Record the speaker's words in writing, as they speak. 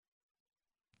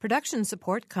Production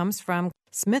support comes from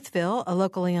Smithville, a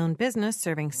locally owned business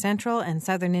serving central and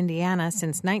southern Indiana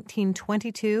since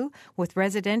 1922 with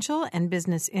residential and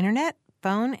business internet,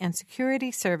 phone, and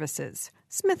security services.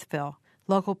 Smithville,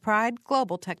 local pride,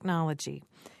 global technology.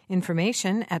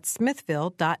 Information at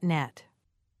smithville.net.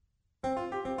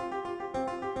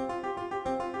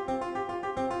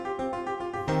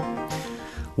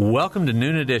 Welcome to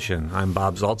Noon Edition. I'm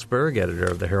Bob Zaltsberg, editor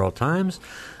of the Herald-Times,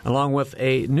 along with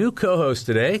a new co-host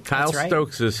today. Kyle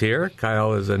Stokes is here.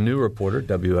 Kyle is a new reporter,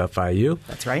 WFIU.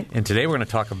 That's right. And today we're going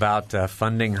to talk about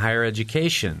funding higher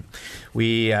education.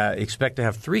 We expect to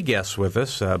have three guests with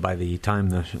us by the time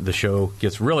the show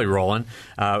gets really rolling.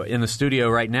 In the studio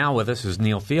right now with us is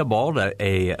Neil Theobald,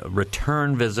 a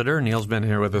return visitor. Neil's been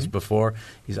here with us before.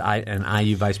 He's an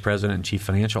IU Vice President and Chief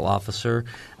Financial Officer.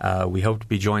 We hope to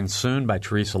be joined soon by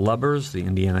Teresa Lubbers, the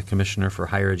Indiana Commissioner for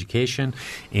Higher Education.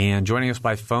 And joining us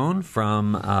by phone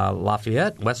from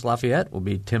West Lafayette, will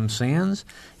be Tim Sands,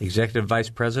 Executive Vice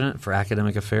President for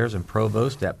Academic Affairs and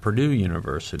Provost at Purdue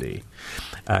University.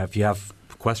 If you have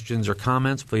questions or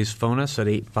comments, please phone us at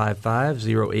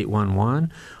 855-0811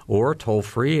 or toll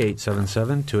free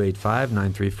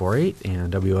 877-285-9348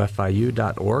 and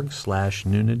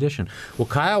WFIU.org/Noon Edition. Well,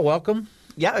 Kyle, welcome.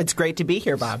 Yeah, it's great to be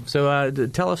here, Bob. So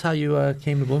tell us how you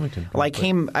came to Bloomington. Well, I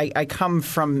come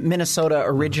from Minnesota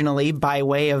originally by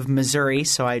way of Missouri,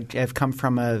 so I've come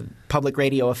from a public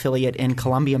radio affiliate in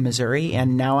Columbia, Missouri,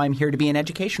 and now I'm here to be an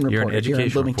education reporter. You're an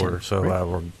education reporter, so right.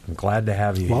 We're glad to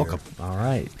have you Welcome. Here. All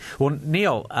right. Well,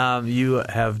 Neil, you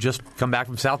have just come back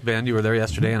from South Bend. You were there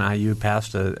yesterday, and IU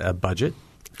passed a budget.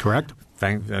 Correct.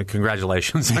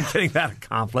 Congratulations on getting that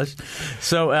accomplished.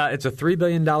 So it's a $3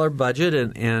 billion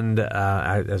budget, and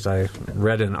as I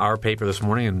read in our paper this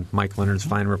morning and Mike Leonard's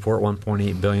fine report,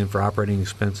 $1.8 billion for operating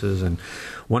expenses and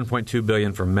 $1.2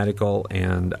 billion for medical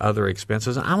and other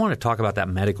expenses. And I want to talk about that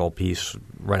medical piece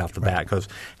right off the bat, because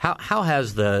how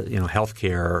has the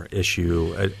healthcare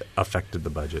issue affected the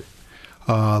budget?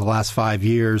 The last 5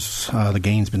 years, the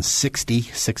gain's been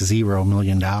 $60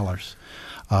 million.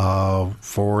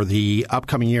 For the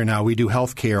upcoming year now, we do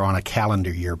health care on a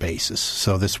calendar year basis,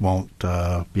 so this won't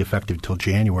be effective until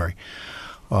January.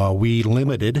 We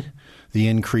limited the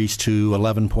increase to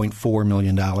 $11.4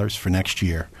 million for next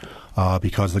year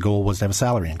because the goal was to have a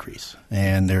salary increase,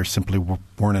 and there simply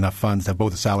weren't enough funds to have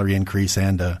both a salary increase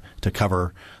and to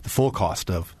cover the full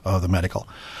cost of the medical.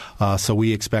 So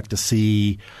we expect to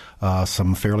see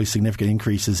some fairly significant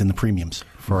increases in the premiums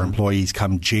for our employees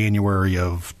come January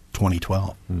of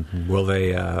 2012. Mm-hmm.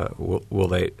 Will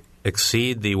they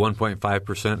exceed the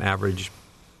 1.5% average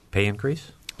pay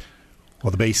increase?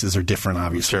 Well, the bases are different,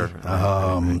 obviously. Sure.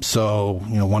 So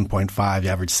 1.5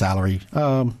 average salary,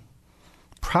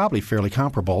 probably fairly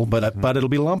comparable, but it'll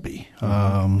be lumpy.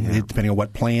 Depending on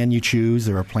what plan you choose.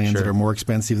 There are plans that are more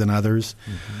expensive than others.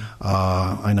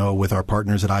 I know with our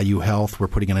partners at IU Health, we're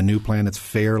putting in a new plan that's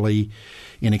fairly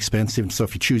inexpensive. So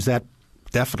if you choose that,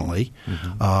 definitely.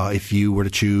 If you were to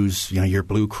choose, your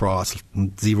Blue Cross,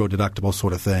 zero deductible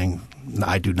sort of thing,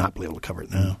 I do not be able to cover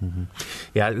it now.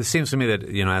 Yeah, it seems to me that,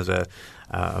 as a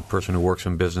person who works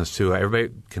in business too,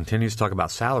 everybody continues to talk about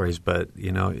salaries, but,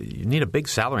 you need a big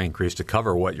salary increase to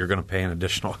cover what you're going to pay in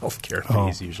additional health care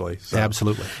fees usually. So.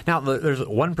 Absolutely. Now, there's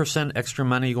 1% extra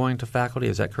money going to faculty.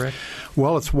 Is that correct?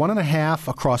 Well, it's 1.5%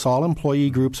 across all employee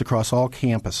groups across all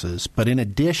campuses, but in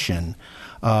addition,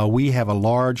 we have a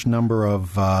large number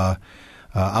of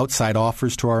outside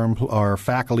offers to our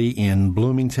faculty in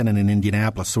Bloomington and in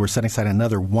Indianapolis. So we're setting aside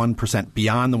another 1%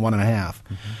 beyond the 1.5%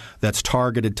 that's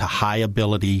targeted to high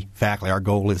ability faculty. Our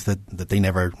goal is that they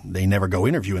never go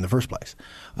interview in the first place.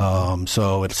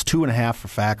 So it's 2.5% for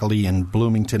faculty in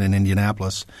Bloomington and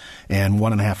Indianapolis, and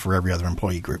 1.5% for every other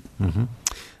employee group.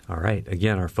 All right.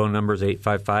 Again, our phone number is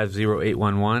 855-0811,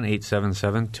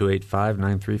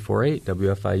 877-285-9348,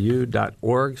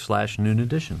 WFIU.org/Noon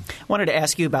Edition. I wanted to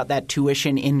ask you about that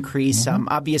tuition increase.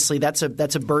 Obviously, that's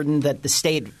a burden that the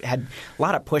state had a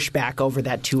lot of pushback over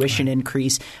that tuition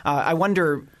increase. I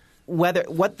wonder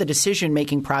what the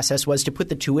decision-making process was to put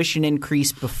the tuition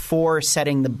increase before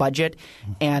setting the budget,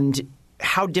 and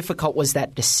how difficult was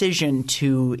that decision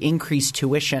to increase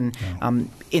tuition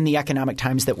in the economic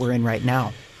times that we're in right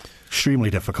now? Extremely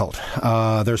difficult.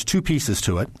 There's two pieces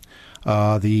to it.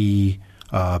 The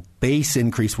base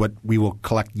increase, what we will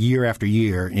collect year after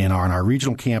year in our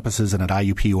regional campuses and at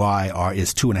IUPUI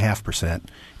is 2.5%.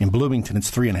 In Bloomington,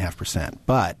 it's 3.5%.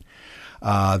 But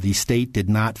the state did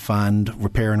not fund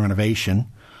repair and renovation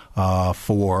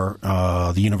for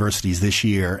the universities this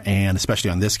year, and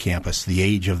especially on this campus, the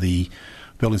age of the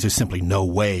buildings, there's simply no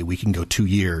way we can go 2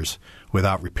 years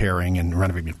without repairing and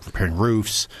repairing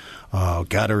roofs,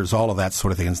 gutters, all of that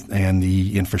sort of thing, and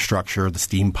the infrastructure, the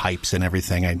steam pipes and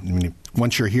everything. I mean,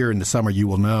 once you're here in the summer, you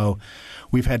will know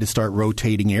we've had to start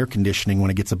rotating air conditioning when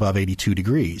it gets above 82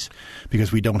 degrees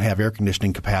because we don't have air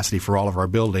conditioning capacity for all of our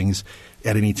buildings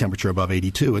at any temperature above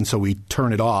 82. And so we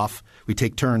turn it off. We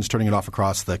take turns turning it off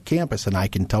across the campus, and I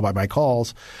can tell by my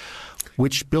calls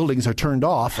which buildings are turned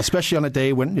off, especially on a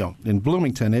day when, in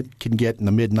Bloomington, it can get in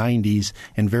the mid-90s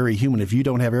and very humid. If you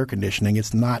don't have air conditioning,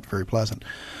 it's not very pleasant.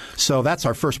 So that's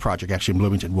our first project, actually, in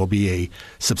Bloomington, will be a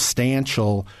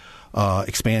substantial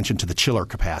expansion to the chiller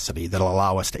capacity that will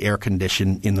allow us to air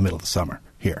condition in the middle of the summer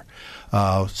here.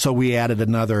 So we added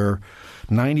another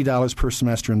 $90 per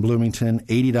semester in Bloomington,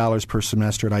 $80 per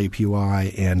semester at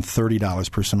IUPUI, and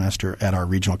 $30 per semester at our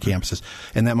regional campuses.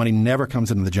 And that money never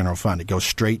comes into the general fund. It goes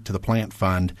straight to the plant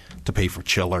fund to pay for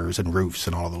chillers and roofs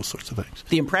and all of those sorts of things.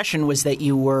 The impression was that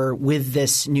you were, with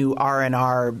this new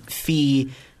R&R fee,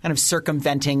 kind of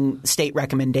circumventing state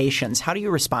recommendations. How do you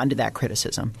respond to that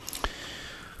criticism?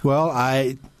 Well,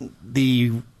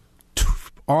 the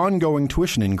ongoing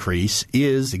tuition increase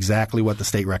is exactly what the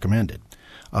state recommended.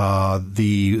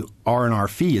 The R&R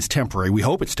fee is temporary. We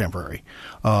hope it's temporary.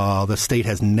 The state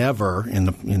has never, in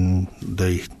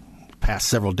the past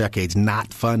several decades,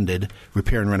 not funded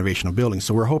repair and renovation of buildings.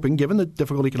 So we're hoping, given the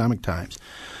difficult economic times,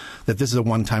 that this is a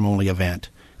one-time only event,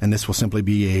 and this will simply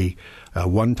be a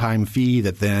one-time fee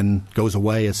that then goes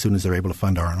away as soon as they're able to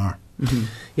fund R&R. Mm-hmm.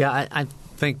 Yeah, I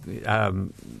think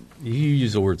you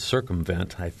use the word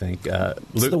circumvent, I think.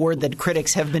 It's the word that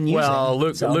critics have been using. Well,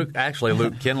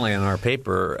 Luke Kinley in our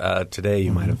paper today,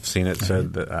 you might have seen it,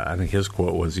 said that I think his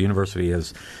quote was, the university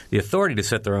has the authority to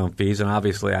set their own fees, and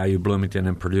obviously IU, Bloomington,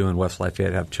 and Purdue and West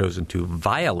Lafayette have chosen to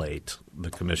violate the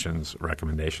commission's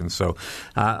recommendations. So,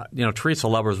 Teresa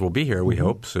Lubbers will be here, we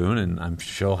hope, soon, and I'm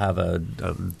sure she'll have a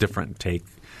different take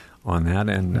on that,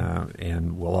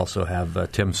 and we'll also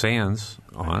have Tim Sands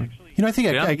on. I think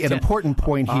an important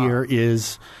point here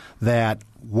is that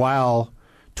while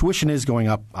tuition is going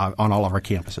up on all of our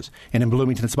campuses, and in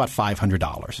Bloomington it's about $500.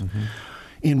 Mm-hmm.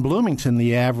 In Bloomington,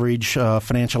 the average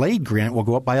financial aid grant will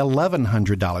go up by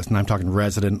 $1,100, and I'm talking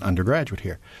resident undergraduate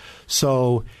here.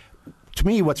 So to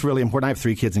me, what's really important – I have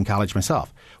 3 kids in college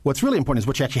myself. What's really important is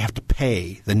what you actually have to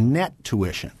pay, the net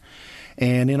tuition.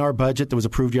 And in our budget that was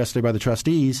approved yesterday by the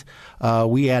trustees,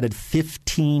 we added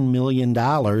 $15 million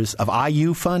of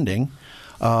IU funding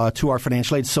to our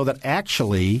financial aid so that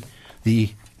actually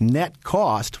the net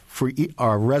cost for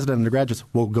our resident undergraduates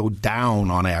will go down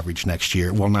on average next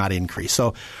year, will not increase.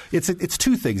 So it's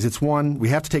 2 things. It's one, we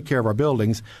have to take care of our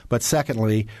buildings, but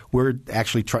secondly, we're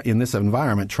actually in this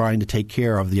environment trying to take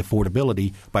care of the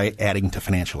affordability by adding to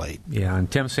financial aid. Yeah, and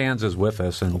Tim Sands is with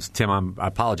us. And Tim, I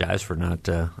apologize for not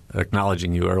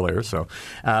acknowledging you earlier. So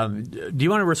do you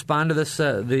want to respond to this,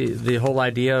 the whole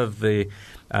idea of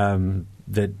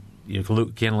that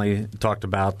Luke Kinley talked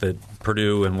about that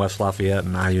Purdue and West Lafayette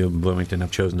and IU and Bloomington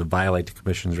have chosen to violate the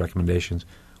commission's recommendations?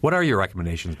 What are your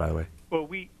recommendations, by the way? Well,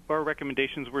 our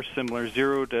recommendations were similar,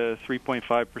 0 to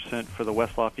 3.5% for the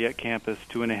West Lafayette campus,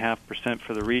 2.5%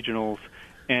 for the regionals,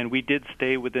 and we did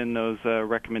stay within those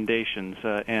recommendations,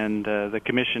 and the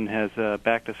commission has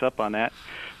backed us up on that.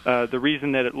 The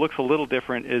reason that it looks a little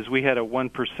different is we had a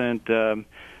 1%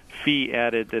 fee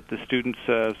added that the students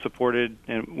supported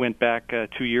and went back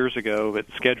 2 years ago, but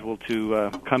scheduled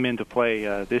to come into play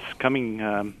this coming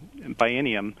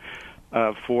biennium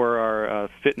for our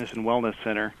fitness and wellness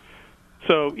center.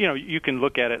 So, you can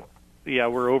look at it. Yeah,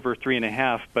 we're over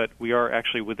 3.5, but we are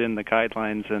actually within the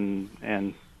guidelines,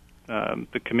 and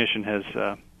the commission has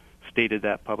stated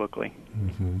that publicly.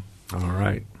 Mm-hmm. All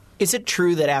right. Is it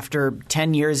true that after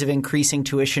 10 years of increasing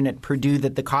tuition at Purdue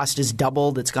that the cost has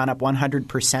doubled? It's gone up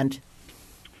 100%?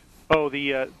 Oh,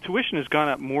 the tuition has gone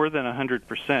up more than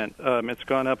 100%. It's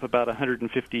gone up about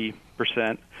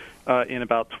 150% in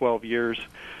about 12 years.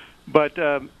 But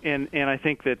and I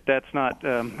think that that's not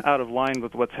out of line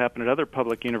with what's happened at other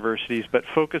public universities. But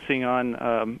focusing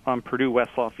on Purdue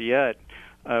West Lafayette,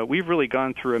 we've really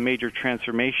gone through a major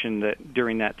transformation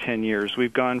during that 10 years.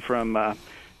 We've gone from a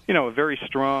very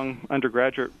strong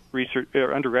undergraduate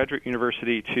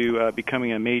university to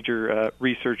becoming a major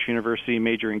research university,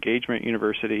 major engagement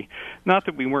university. Not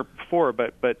that we weren't before,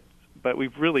 but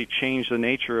we've really changed the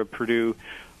nature of Purdue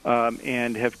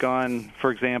and have gone.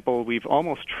 For example, we've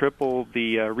almost tripled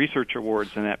the research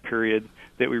awards in that period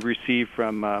that we received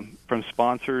from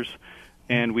sponsors,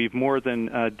 and we've more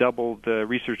than doubled the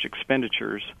research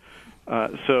expenditures.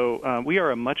 So we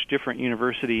are a much different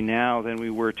university now than we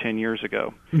were 10 years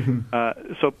ago.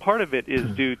 Mm-hmm. So part of it is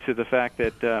due to the fact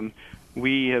that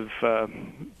we have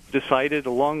decided,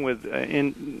 along with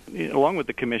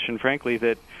the commission, frankly,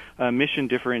 that mission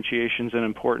differentiation is an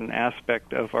important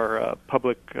aspect of our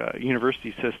public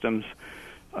university systems,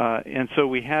 and so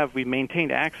we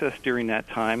maintained access during that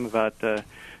time. About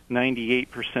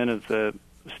 98% of the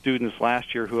students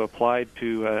last year who applied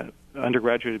to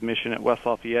undergraduate admission at West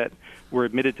Lafayette were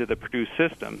admitted to the Purdue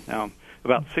system. Now,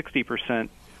 about 60%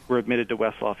 were admitted to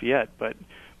West Lafayette, but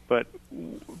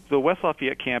the West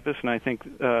Lafayette campus, and I think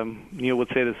Neil would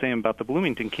say the same about the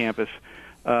Bloomington campus,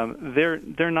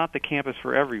 they're not the campus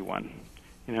for everyone.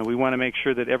 We want to make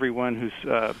sure that everyone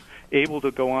who's able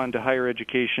to go on to higher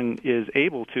education is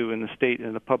able to in the state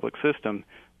and the public system,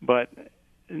 but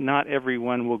not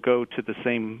everyone will go to the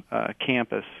same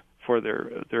campus for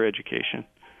their education.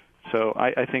 So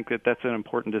I think that that's an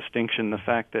important distinction, the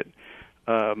fact that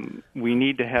we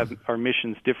need to have our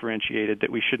missions differentiated, that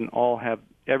we shouldn't all have,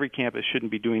 every campus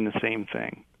shouldn't be doing the same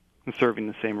thing and serving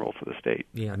the same role for the state.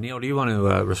 Yeah, Neil, do you want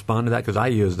to respond to that? Because I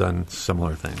used done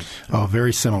similar things. Oh,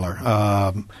 very similar.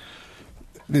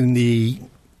 In the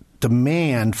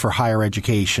demand for higher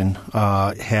education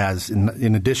has,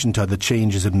 in addition to the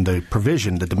changes in the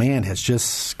provision, the demand has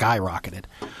just skyrocketed.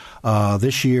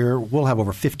 This year, we'll have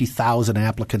over 50,000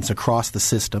 applicants across the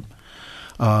system.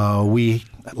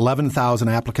 11,000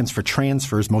 applicants for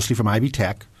transfers, mostly from Ivy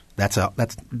Tech.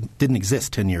 That didn't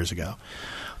exist 10 years ago.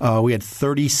 We had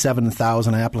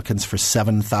 37,000 applicants for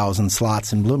 7,000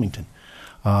 slots in Bloomington.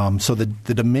 So the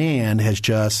demand has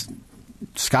just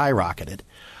skyrocketed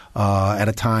at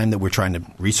a time that we're trying to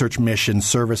research mission,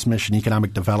 service mission,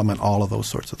 economic development, all of those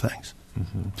sorts of things.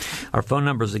 Mm-hmm. Our phone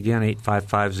numbers again,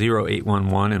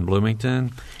 855-0811 in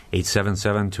Bloomington,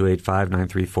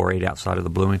 877-285-9348 outside of the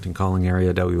Bloomington calling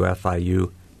area.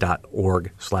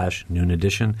 WFIU.org/Noon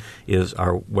Edition is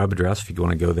our web address. If you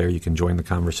want to go there, you can join the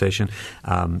conversation.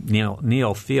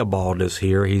 Neil Theobald is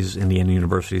here. He's Indiana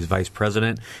University's Vice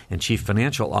President and Chief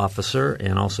Financial Officer,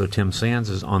 and also Tim Sands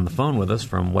is on the phone with us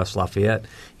from West Lafayette.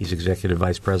 He's Executive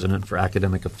Vice President for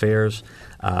Academic Affairs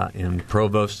and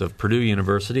Provost of Purdue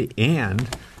University, and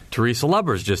Teresa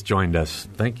Lubbers just joined us.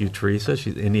 Thank you, Teresa.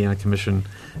 She's Indiana Commission.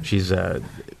 She's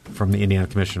from the Indiana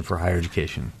Commission for Higher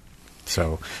Education.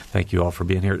 So thank you all for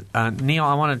being here. Neil,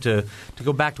 I wanted to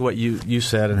go back to what you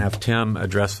said and have Tim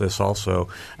address this also.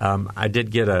 I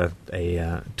did get a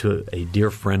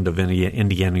dear friend of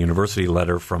Indiana University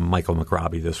letter from Michael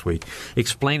McRobbie this week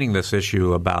explaining this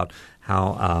issue about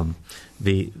how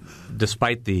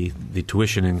despite the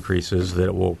tuition increases, that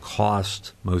it will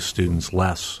cost most students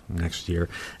less next year.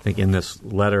 I think in this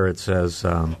letter it says,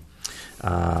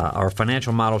 our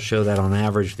financial models show that on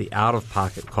average the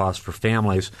out-of-pocket cost for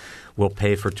families will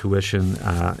pay for tuition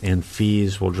and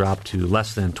fees will drop to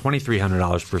less than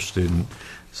 $2,300 per student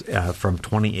from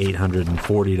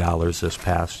 $2,840 this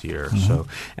past year. Mm-hmm. So,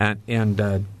 and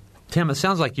Tim, it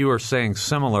sounds like you were saying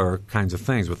similar kinds of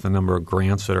things with the number of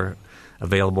grants that are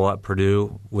available at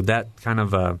Purdue. Would that kind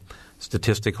of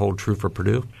statistic hold true for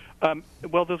Purdue?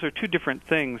 Well, those are two different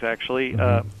things, actually.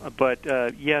 Mm-hmm. But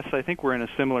yes, I think we're in a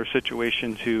similar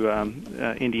situation to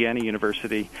Indiana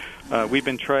University. We've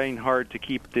been trying hard to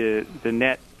keep the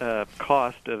net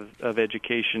cost of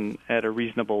education at a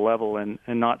reasonable level and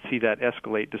not see that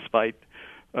escalate despite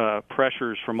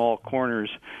pressures from all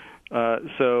corners.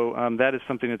 So that is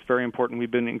something that's very important.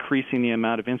 We've been increasing the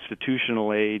amount of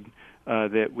institutional aid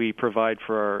that we provide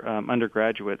for our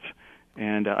undergraduates.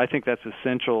 And I think that's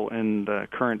essential in the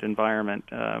current environment.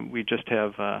 We just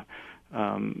have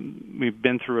we've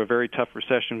been through a very tough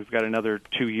recession. We've got another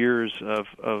 2 years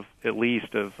of at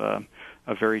least of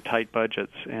very tight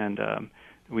budgets, and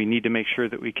we need to make sure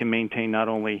that we can maintain not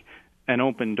only an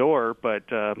open door, but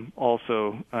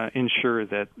also ensure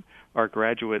that our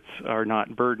graduates are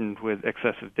not burdened with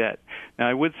excessive debt. Now,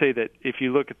 I would say that if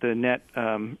you look at the net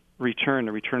return,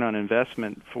 the return on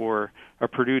investment for a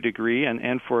Purdue degree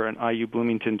and for an IU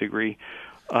Bloomington degree,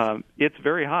 it's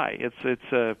very high. It's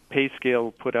a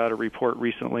PayScale put out a report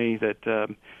recently that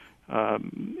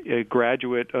a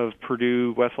graduate of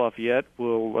Purdue West Lafayette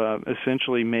will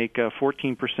essentially make a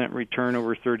 14% return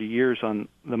over 30 years on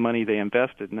the money they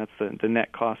invested, and that's the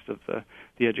net cost of the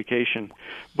education.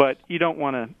 But you don't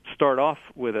want to start off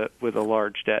with a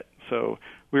large debt, so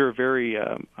we were very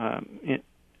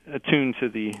attuned to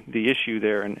the issue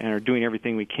there and are doing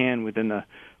everything we can within the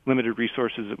limited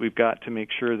resources that we've got to make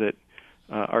sure that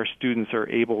our students are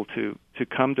able to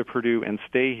come to Purdue and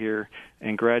stay here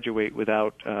and graduate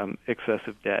without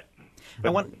excessive debt. I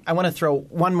want to throw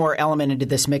one more element into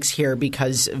this mix here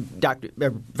because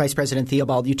Vice President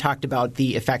Theobald, you talked about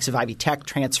the effects of Ivy Tech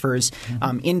transfers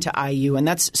into IU, and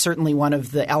that's certainly one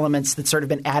of the elements that's sort of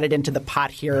been added into the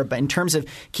pot here. But in terms of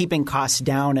keeping costs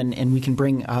down, and we can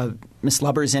bring Ms.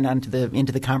 Lubbers into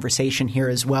the conversation here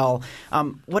as well.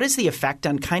 What is the effect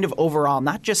on kind of overall,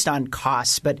 not just on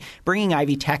costs, but bringing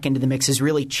Ivy Tech into the mix has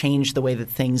really changed the way that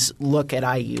things look at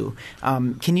IU.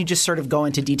 Can you just sort of go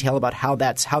into detail about how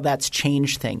that's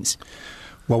changed things?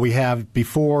 Well, we have,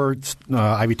 before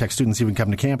Ivy Tech students even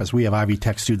come to campus, we have Ivy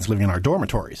Tech students living in our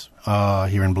dormitories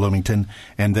here in Bloomington,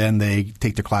 and then they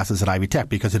take their classes at Ivy Tech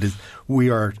because we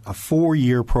are a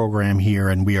 4-year program here,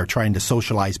 and we are trying to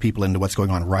socialize people into what's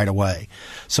going on right away.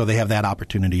 So they have that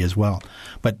opportunity as well.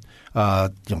 But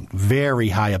very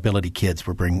high ability kids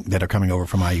that are coming over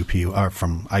from IUPU or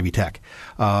from Ivy Tech.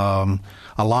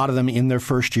 A lot of them in their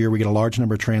first year. We get a large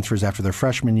number of transfers after their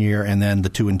freshman year, and then the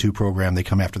 2-2 program they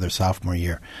come after their sophomore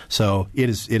year. So it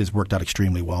has worked out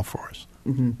extremely well for us.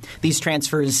 Mm-hmm. These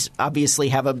transfers obviously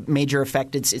have a major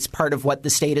effect. It's part of what the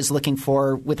state is looking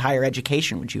for with higher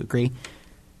education. Would you agree?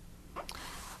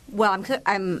 Well,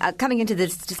 I'm coming into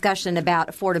this discussion about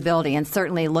affordability and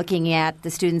certainly looking at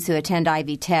the students who attend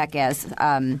Ivy Tech as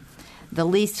the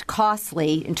least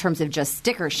costly in terms of just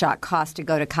sticker shock cost to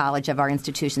go to college of our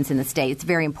institutions in the state. It's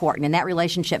very important. And that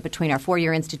relationship between our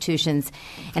 4-year institutions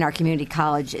and our community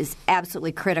college is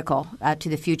absolutely critical to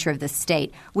the future of the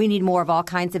state. We need more of all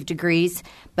kinds of degrees,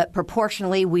 but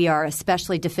proportionally we are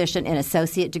especially deficient in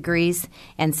associate degrees.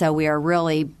 And so we are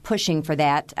really pushing for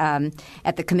that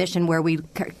at the commission where we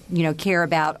care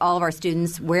about all of our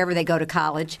students wherever they go to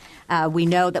college. We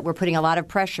know that we're putting a lot of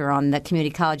pressure on the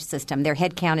community college system. Their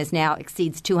head count is now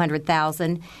exceeds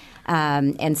 200,000,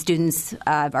 and students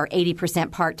are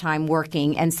 80% part-time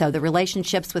working. And so the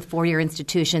relationships with 4-year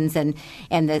institutions and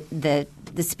the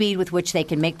speed with which they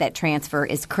can make that transfer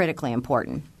is critically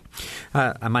important.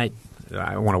 I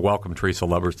want to welcome Teresa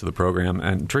Lubbers to the program.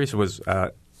 And Teresa was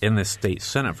in the state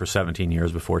Senate for 17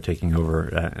 years before taking over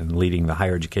and leading the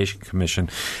Higher Education Commission.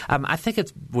 I think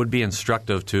it would be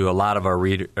instructive to a lot of our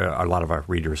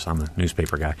readers. I'm a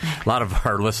newspaper guy. A lot of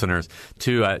our listeners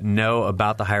to know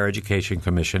about the Higher Education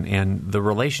Commission and the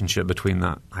relationship between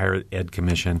the Higher Ed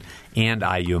Commission and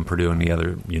IU and Purdue and the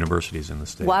other universities in the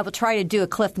state. Well, I will try to do a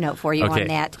cliff note for you on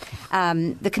that.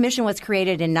 The commission was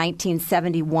created in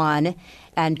 1971.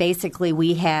 And basically,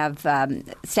 we have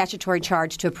statutory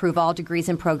charge to approve all degrees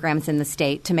and programs in the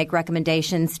state, to make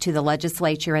recommendations to the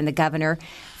legislature and the governor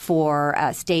for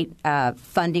state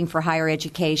funding for higher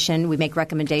education. We make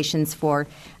recommendations for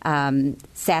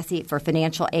SASE, for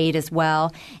financial aid as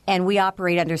well. And we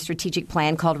operate under a strategic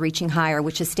plan called Reaching Higher,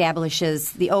 which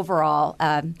establishes the overall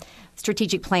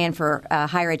strategic plan for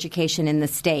higher education in the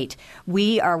state.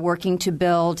 We are working to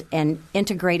build an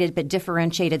integrated but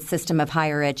differentiated system of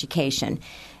higher education.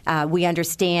 We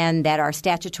understand that our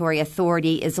statutory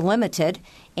authority is limited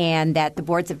and that the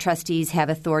boards of trustees have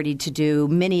authority to do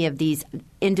many of these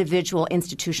individual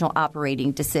institutional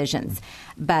operating decisions.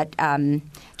 But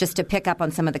just to pick up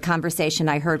on some of the conversation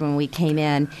I heard when we came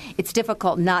in, it's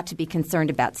difficult not to be concerned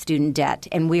about student debt.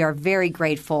 And we are very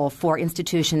grateful for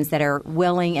institutions that are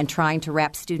willing and trying to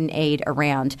wrap student aid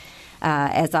around.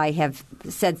 As I have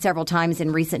said several times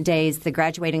in recent days, the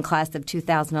graduating class of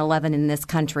 2011 in this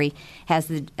country has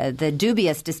the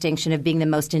dubious distinction of being the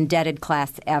most indebted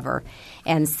class ever.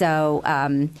 And so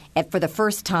for the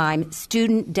first time,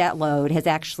 student debt load has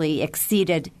actually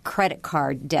exceeded credit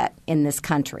card debt in this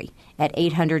country at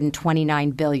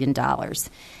 $829 billion.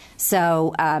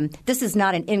 So this is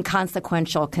not an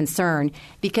inconsequential concern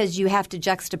because you have to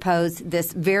juxtapose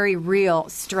this very real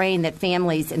strain that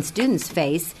families and students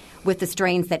face with the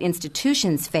strains that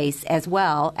institutions face as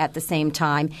well at the same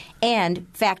time, and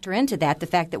factor into that the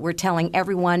fact that we're telling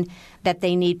everyone that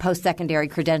they need post-secondary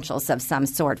credentials of some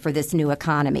sort for this new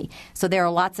economy. So there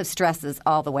are lots of stresses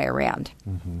all the way around.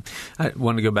 Mm-hmm. I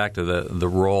want to go back to the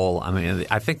role. I mean,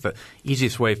 I think the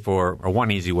easiest way one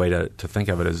easy way to think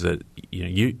of it is that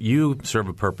you serve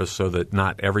a purpose so that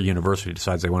not every university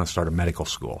decides they want to start a medical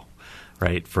school.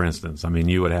 Right. For instance, I mean,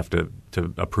 you would have to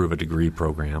approve a degree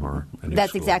program or a new That's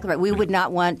school. Exactly right. We would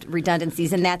not want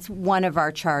redundancies, and that's one of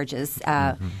our charges.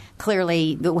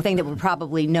 Clearly, the thing that we're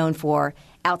probably known for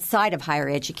outside of higher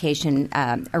education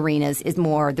arenas is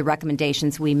more the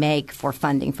recommendations we make for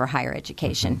funding for higher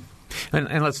education.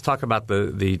 And let's talk about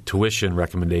the tuition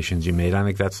recommendations you made. I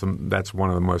think that's one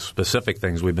of the most specific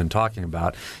things we've been talking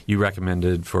about. You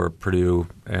recommended for Purdue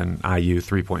and IU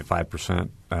 3.5%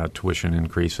 tuition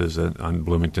increases on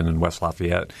Bloomington and West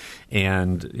Lafayette.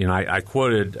 And I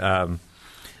quoted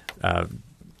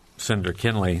Senator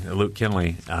Luke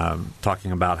Kinley,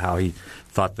 talking about how he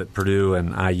thought that Purdue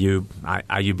and IU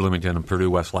Bloomington and Purdue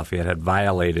West Lafayette had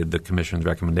violated the commission's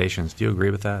recommendations. Do you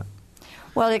agree with that?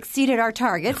 Well, it exceeded our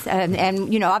targets,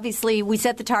 and obviously we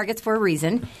set the targets for a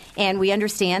reason, and we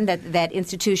understand that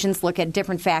institutions look at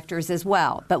different factors as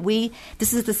well. But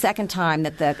this is the second time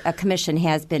that the commission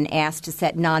has been asked to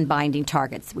set non-binding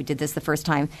targets. We did this the first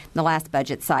time in the last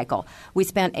budget cycle. We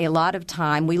spent a lot of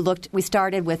time. We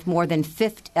started with more than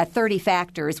 30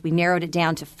 factors. We narrowed it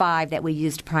down to 5 that we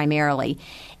used primarily.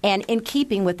 And in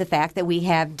keeping with the fact that we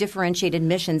have differentiated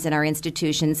missions in our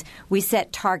institutions, we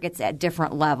set targets at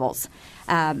different levels.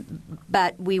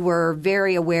 But we were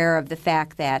very aware of the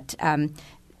fact that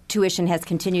tuition has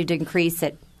continued to increase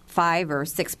at 5 or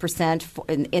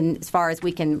 6% in as far as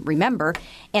we can remember.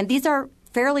 And these are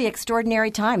fairly extraordinary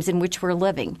times in which we're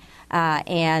living.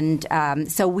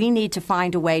 So we need to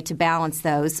find a way to balance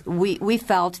those. We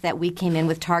felt that we came in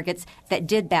with targets that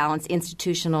did balance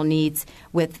institutional needs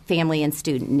with family and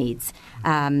student needs.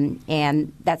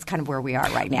 And that's kind of where we are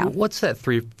right now. What's that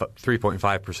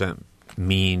 3.5%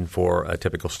 mean for a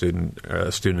typical student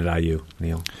at IU,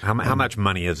 Neil? How much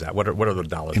money is that? What are the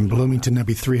dollars? In Bloomington, that'd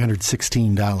be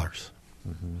 $316.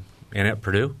 Mm-hmm. And at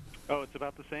Purdue? Oh, it's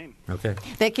about the same. Okay.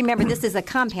 But remember, this is a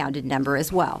compounded number as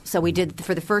well. So we did,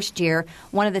 for the first year,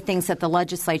 one of the things that the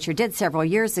legislature did several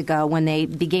years ago when they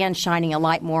began shining a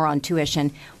light more on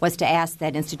tuition was to ask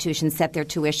that institutions set their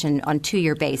tuition on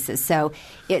 2-year basis. So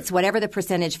it's whatever the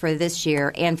percentage for this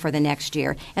year and for the next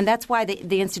year. And that's why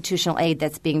the institutional aid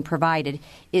that's being provided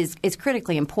is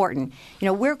critically important.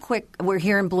 We're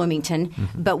here in Bloomington,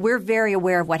 but we're very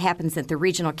aware of what happens at the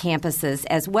regional campuses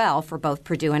as well for both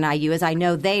Purdue and IU, as I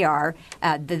know they are.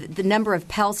 The number of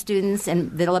Pell students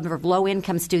and the number of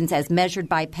low-income students as measured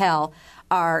by Pell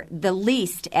are the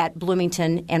least at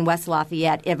Bloomington and West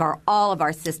Lafayette of all of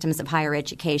our systems of higher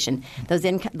education. Those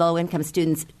low-income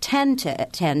students tend to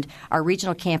attend our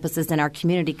regional campuses and our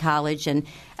community college and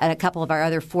a couple of our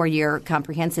other 4-year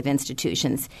comprehensive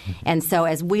institutions. And so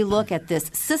as we look at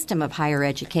this system of higher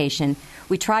education,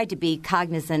 we tried to be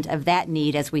cognizant of that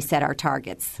need as we set our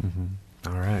targets.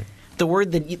 Mm-hmm. All right. The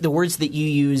words that you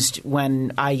used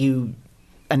when IU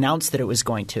announced that it was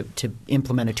going to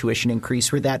implement a tuition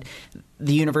increase were that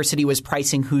the university was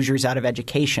pricing Hoosiers out of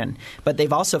education. But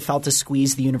they've also felt a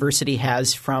squeeze the university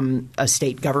has from a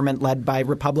state government led by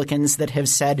Republicans that have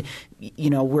said,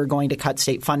 we're going to cut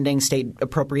state funding, state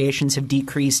appropriations have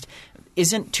decreased.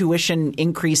 Isn't tuition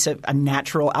increase a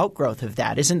natural outgrowth of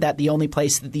that? Isn't that the only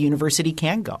place that the university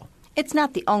can go? It's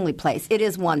not the only place. It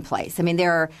is one place. I mean,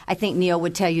 I think Neil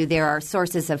would tell you there are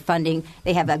sources of funding.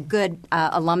 They have a good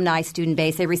alumni student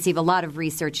base. They receive a lot of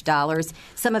research dollars.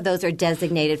 Some of those are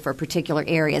designated for particular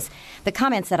areas. The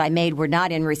comments that I made were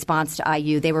not in response to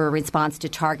IU. They were a response to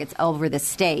targets over the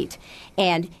state.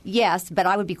 And yes, but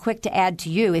I would be quick to add to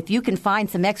you, if you can find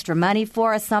some extra money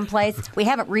for us someplace. We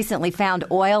haven't recently found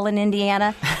oil in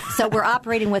Indiana, so we're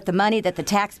operating with the money that the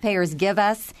taxpayers give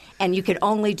us, and you can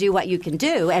only do what you can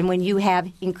do. And when you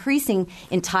have increasing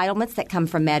entitlements that come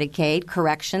from Medicaid,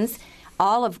 corrections,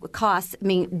 all of costs. I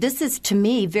mean, this is, to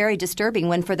me, very disturbing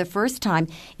when for the first time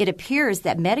it appears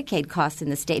that Medicaid costs in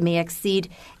the state may exceed,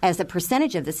 as a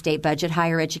percentage of the state budget,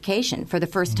 higher education for the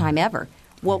first time ever.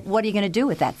 Well, what are you going to do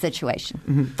with that situation?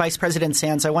 Mm-hmm. Vice President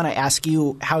Sands, I want to ask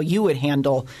you how you would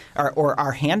handle or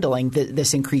are handling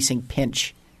this increasing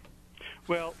pinch.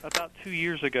 Well, about 2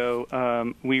 years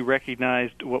ago, we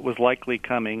recognized what was likely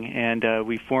coming, and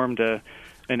we formed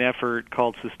an effort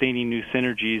called Sustaining New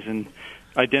Synergies and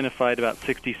identified about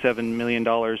 $67 million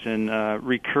in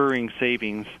recurring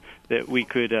savings that we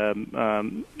could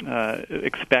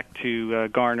expect to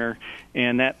garner.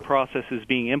 And that process is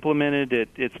being implemented.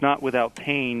 It's not without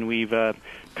pain. We've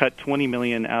cut $20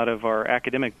 million out of our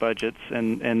academic budgets,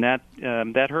 and that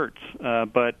hurts,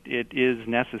 but it is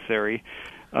necessary.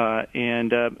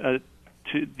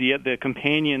 To the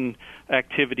companion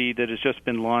activity that has just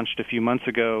been launched a few months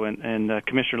ago, and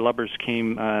Commissioner Lubbers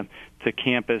came to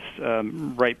campus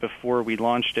right before we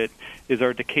launched it, is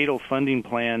our decadal funding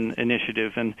plan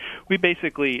initiative. And we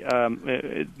basically,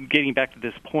 getting back to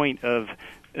this point of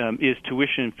is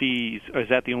tuition fees, is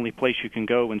that the only place you can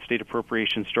go when state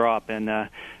appropriations drop? And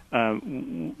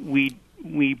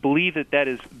we believe that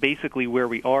is basically where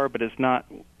we are, but it's not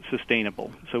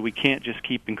sustainable. So we can't just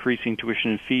keep increasing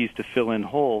tuition and fees to fill in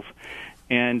holes.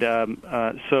 And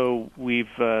so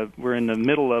we're in the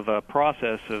middle of a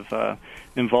process of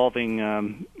involving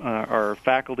our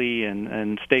faculty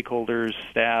and stakeholders,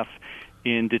 staff,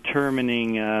 in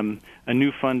determining a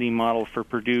new funding model for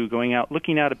Purdue,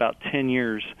 looking out about 10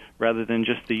 years rather than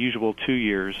just the usual 2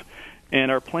 years. And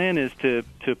our plan is to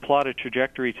plot a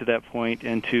trajectory to that point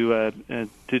and to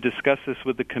discuss this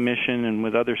with the Commission and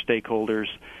with other stakeholders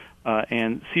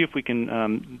and see if we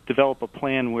can develop a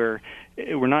plan where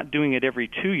we're not doing it every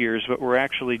 2 years, but we're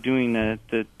actually doing the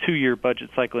 2-year budget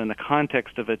cycle in the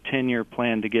context of a 10-year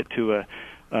plan to get to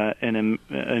an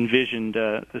envisioned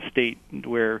state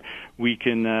where we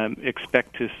can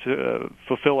expect to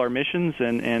fulfill our missions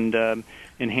and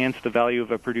enhance the value of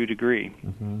a Purdue degree.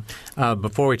 Mm-hmm.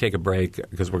 Before we take a break,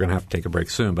 because we're going to have to take a break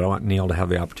soon, but I want Neil to have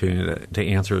the opportunity to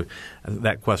answer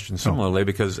that question similarly,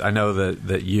 because I know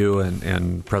that you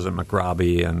and President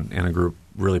McRobbie and a group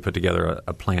really put together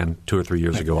a plan 2 or 3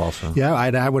 years ago also. Yeah,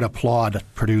 I would applaud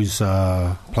Purdue's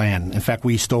plan. In fact,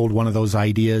 we stole one of those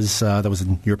ideas that was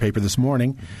in your paper this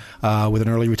morning with an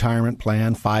early retirement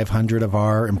plan. 500 of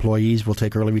our employees will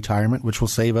take early retirement, which will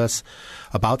save us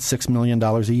about $6 million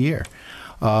a year.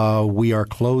 We are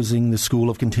closing the School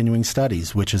of Continuing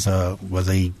Studies, which was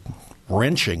a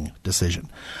wrenching decision,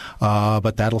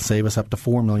 but that'll save us up to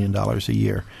 $4 million a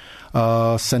year.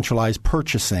 Centralized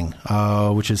purchasing,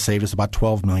 which has saved us about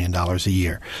 $12 million a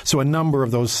year. So a number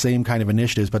of those same kind of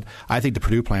initiatives, but I think the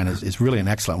Purdue plan is really an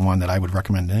excellent one that I would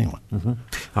recommend to anyone. Mm-hmm.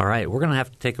 All right. We're going to have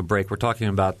to take a break. We're talking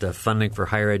about funding for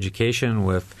higher education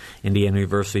with Indiana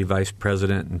University Vice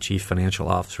President and Chief Financial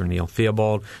Officer Neil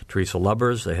Theobald, Teresa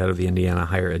Lubbers, the head of the Indiana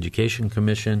Higher Education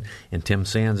Commission, and Tim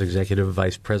Sands, Executive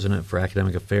Vice President for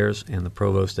Academic Affairs and the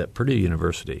Provost at Purdue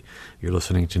University. You're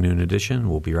listening to Noon Edition.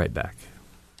 We'll be right back.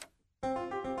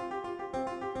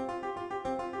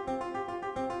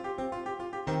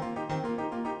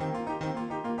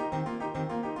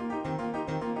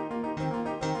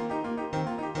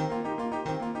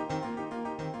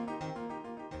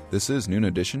 This is Noon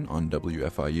Edition on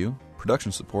WFIU.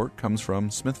 Production support comes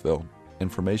from Smithville.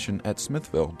 Information at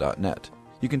smithville.net.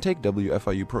 You can take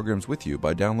WFIU programs with you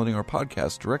by downloading our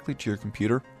podcast directly to your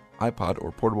computer, iPod,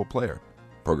 or portable player.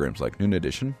 Programs like Noon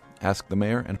Edition, Ask the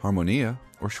Mayor, and Harmonia,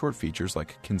 or short features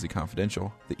like Kinsey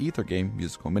Confidential, the Ether Game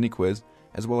musical mini-quiz,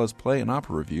 as well as play and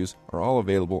opera reviews are all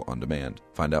available on demand.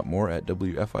 Find out more at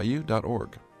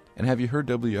WFIU.org. And have you heard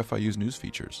WFIU's news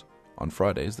features? On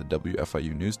Fridays, the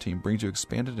WFIU News Team brings you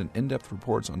expanded and in-depth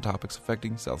reports on topics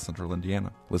affecting South Central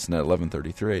Indiana. Listen at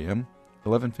 11:33 a.m.,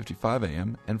 11:55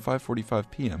 a.m., and 5:45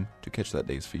 p.m. to catch that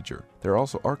day's feature. They're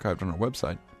also archived on our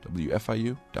website,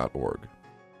 WFIU.org.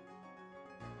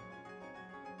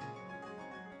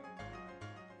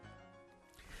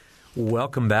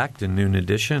 Welcome back to Noon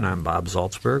Edition. I'm Bob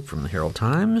Zaltzberg from the Herald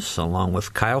Times, along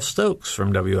with Kyle Stokes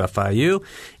from WFIU.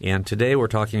 And today we're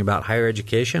talking about higher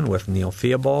education with Neil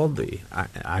Theobald, the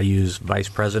IU's Vice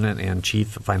President and Chief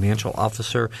Financial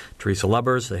Officer, Teresa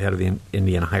Lubbers, the head of the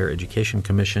Indiana Higher Education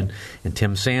Commission, and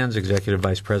Tim Sands, Executive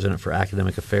Vice President for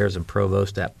Academic Affairs and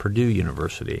Provost at Purdue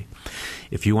University.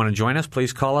 If you want to join us,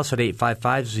 please call us at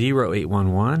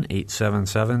 855-0811,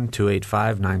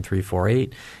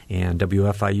 877-285-9348, and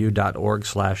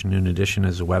WFIU.org/Noon Edition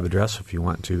is the web address if you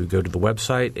want to go to the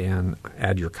website and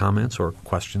add your comments or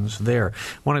questions there.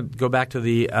 I want to go back to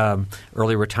the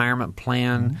early retirement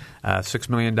plan. $6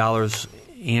 million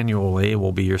annually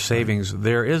will be your savings.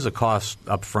 There is a cost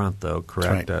up front, though,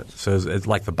 correct? Right. So it's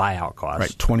like the buyout cost.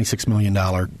 Right, $26 million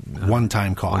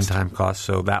one-time cost. One-time cost.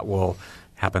 So that will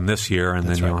happen this year, and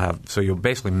then you'll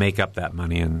basically make up that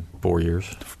money in 4 years.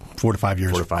 4 to 5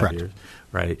 years. 4 to 5 correct. years.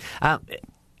 Right.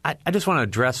 I just want to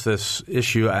address this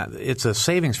issue. It's a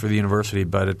savings for the university,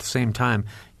 but at the same time,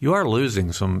 you are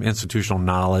losing some institutional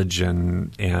knowledge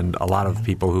and a lot of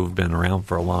people who've been around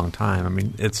for a long time. I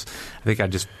mean, I think I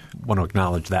just want to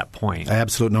acknowledge that point.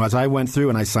 Absolutely. No, as I went through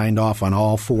and I signed off on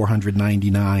all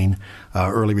 499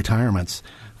 early retirements,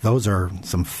 those are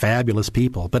some fabulous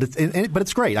people, but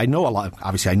it's great. I know a lot.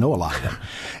 Obviously, I know a lot of them,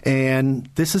 and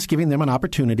this is giving them an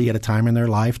opportunity at a time in their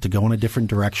life to go in a different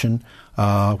direction. We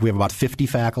have about 50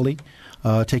 faculty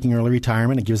taking early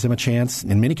retirement. It gives them a chance,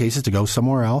 in many cases, to go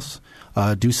somewhere else,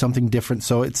 do something different.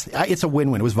 So it's a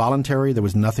win-win. It was voluntary. There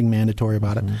was nothing mandatory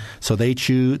about it. So they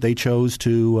chose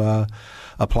to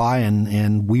apply,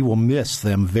 and we will miss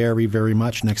them very, very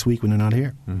much next week when they're not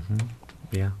here. Mm-hmm.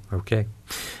 Yeah, okay.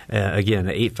 Again,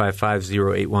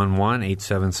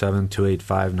 855-0811,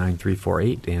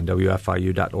 877-285-9348, and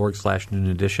WFIU.org/Noon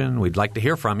Edition. We'd like to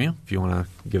hear from you if you want to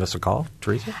give us a call.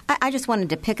 Teresa? I just wanted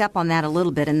to pick up on that a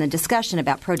little bit in the discussion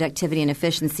about productivity and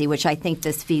efficiency, which I think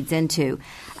this feeds into.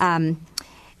 As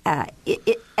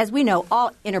we know,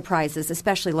 all enterprises,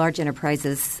 especially large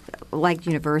enterprises like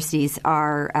universities,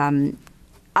 are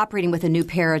operating with a new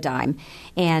paradigm.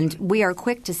 And we are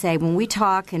quick to say when we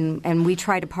talk and we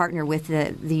try to partner with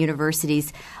the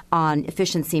universities on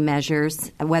efficiency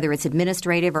measures, whether it's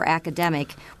administrative or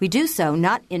academic, we do so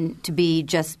not to be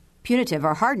just punitive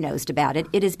or hard-nosed about it.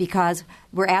 It is because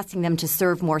we're asking them to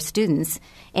serve more students.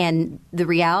 And the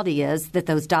reality is that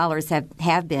those dollars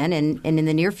have been and in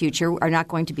the near future are not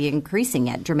going to be increasing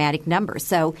at dramatic numbers.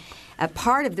 So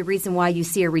part of the reason why you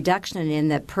see a reduction in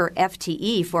the per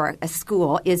FTE for a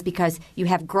school is because you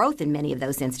have growth in many of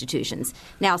those institutions.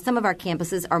 Now, some of our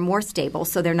campuses are more stable,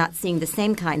 so they're not seeing the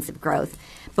same kinds of growth.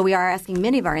 But we are asking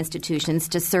many of our institutions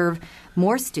to serve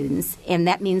more students, and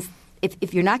that means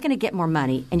if you're not going to get more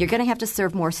money and you're going to have to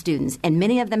serve more students, and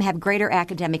many of them have greater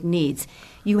academic needs,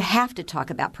 you have to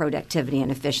talk about productivity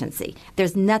and efficiency.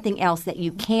 There's nothing else that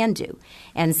you can do.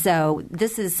 And so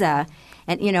this is and,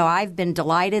 I've been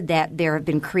delighted that there have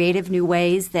been creative new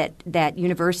ways that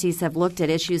universities have looked at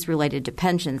issues related to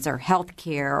pensions or health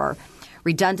care or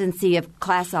redundancy of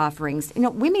class offerings.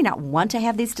 We may not want to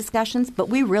have these discussions, but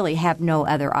we really have no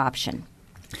other option.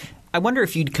 I wonder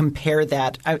if you'd compare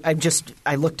that.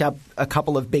 I looked up a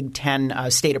couple of Big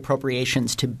Ten state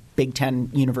appropriations to Big Ten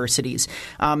universities.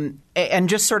 And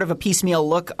just sort of a piecemeal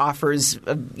look offers,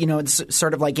 it's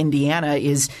sort of like Indiana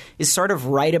is sort of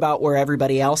right about where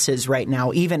everybody else is right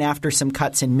now, even after some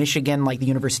cuts in Michigan, like the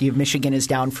University of Michigan is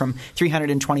down from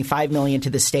 $325 million to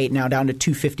the state now down to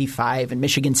 $255, and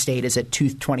Michigan State is at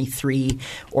 $223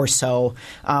 or so.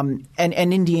 And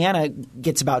Indiana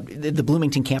gets about the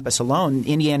Bloomington campus alone.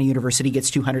 Indiana University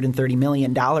gets $230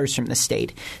 million from the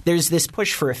state. There's this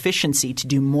push for efficiency to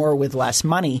do more with less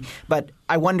money, but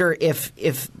I wonder if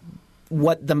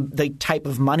what the type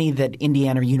of money that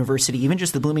Indiana University, even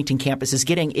just the Bloomington campus, is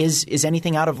getting is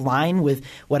anything out of line with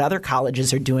what other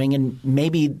colleges are doing, and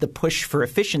maybe the push for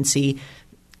efficiency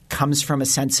comes from a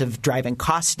sense of driving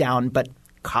costs down, but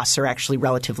costs are actually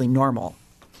relatively normal.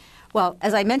 Well,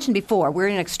 as I mentioned before, we're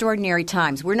in extraordinary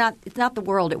times. It's not the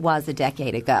world it was a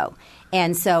decade ago.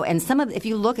 And so if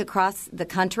you look across the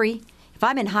country, if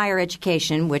I'm in higher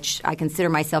education, which I consider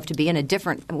myself to be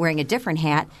wearing a different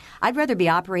hat, I'd rather be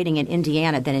operating in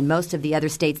Indiana than in most of the other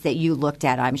states that you looked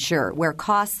at, I'm sure, where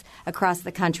costs across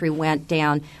the country went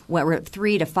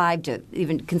 3 to 5 to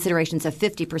even considerations of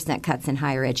 50% cuts in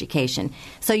higher education.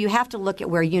 So you have to look at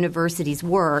where universities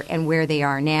were and where they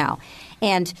are now.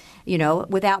 And,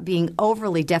 without being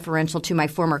overly deferential to my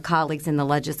former colleagues in the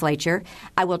legislature,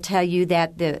 I will tell you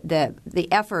that the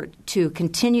effort to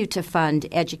continue to fund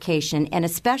education and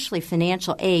especially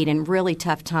financial aid in really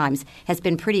tough times has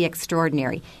been pretty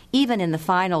extraordinary. Even in the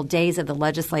final days of the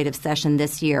legislative session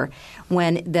this year,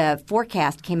 when the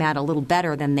forecast came out a little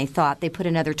better than they thought, they put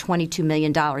another $22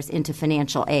 million into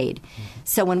financial aid.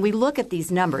 So when we look at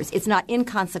these numbers, it's not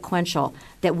inconsequential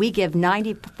that we give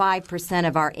 95%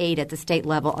 of our aid at the state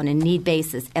level on a need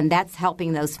basis, and that's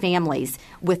helping those families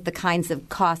with the kinds of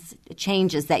cost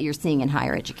changes that you're seeing in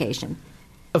higher education.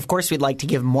 Of course, we'd like to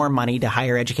give more money to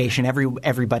higher education.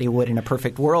 Everybody would in a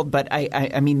perfect world. But,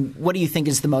 I mean, what do you think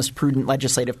is the most prudent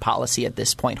legislative policy at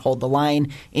this point? Hold the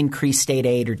line, increase state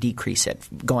aid, or decrease it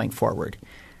going forward?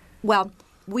 Well,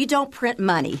 we don't print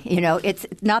money. It's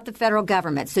not the federal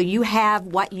government. So you have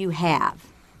what you have.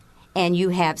 And you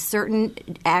have certain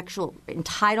actual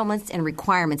entitlements and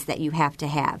requirements that you have to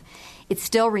have. It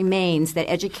still remains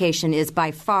that education is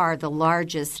by far the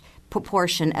largest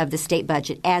proportion of the state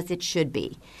budget, as it should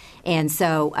be. And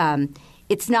so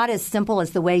it's not as simple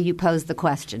as the way you pose the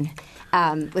question,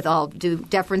 with all due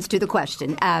deference to the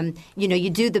question. You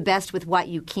do the best with what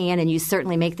you can, and you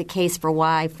certainly make the case for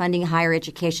why funding higher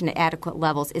education at adequate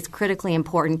levels is critically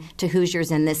important to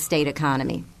Hoosiers in this state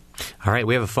economy. All right,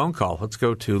 we have a phone call. Let's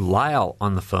go to Lyle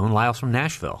on the phone. Lyle's from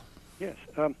Nashville. Yes.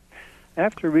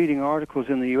 After reading articles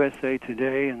in the USA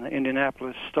Today and the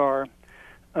Indianapolis Star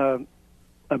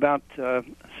about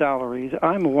salaries,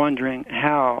 I'm wondering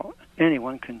how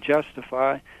anyone can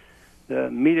justify the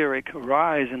meteoric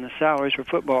rise in the salaries for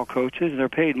football coaches. They're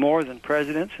paid more than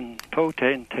presidents and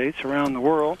potentates around the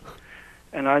world,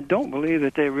 and I don't believe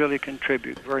that they really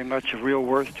contribute very much of real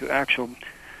worth to actual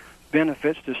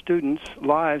benefits to students'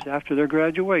 lives after their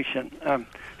graduation.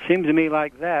 Seems to me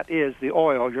like that is the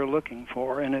oil you're looking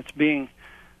for, and it's being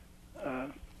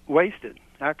wasted,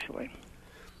 actually.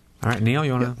 All right, Neil,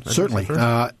 you want to? Certainly.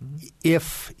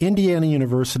 If Indiana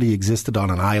University existed on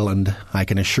an island, I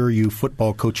can assure you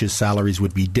football coaches' salaries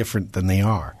would be different than they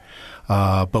are.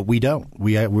 But we don't.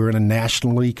 We're in a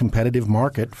nationally competitive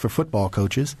market for football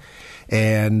coaches.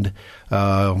 And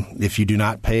if you do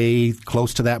not pay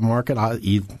close to that market,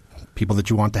 People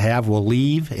that you want to have will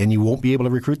leave, and you won't be able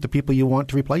to recruit the people you want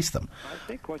to replace them. I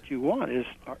think what you want is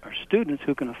are students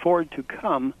who can afford to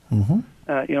come. Mm-hmm.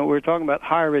 We're talking about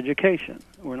higher education.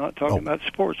 We're not talking about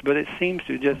sports, but it seems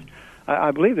to just. I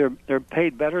believe they're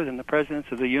paid better than the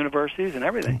presidents of the universities and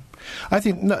everything. I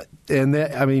think,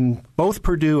 both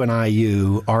Purdue and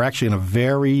IU are actually in a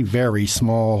very, very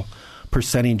small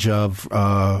percentage of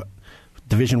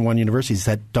Division I universities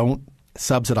that don't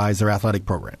subsidize their athletic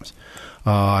programs.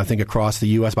 I think across the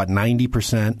U.S., about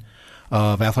 90%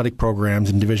 of athletic programs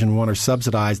in Division I are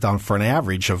subsidized down for an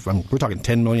average of, we're talking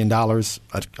 $10 million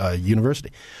a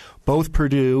university. Both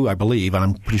Purdue, I believe, and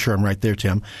I'm pretty sure I'm right there,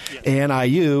 Tim, and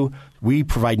IU, we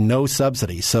provide no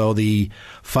subsidy. So the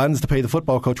funds to pay the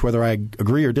football coach, whether I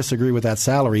agree or disagree with that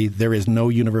salary, there is no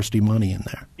university money in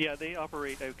there. Yeah, they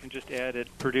operate, I can just add,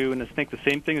 at Purdue, and I think the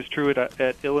same thing is true at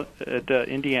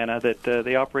Indiana, that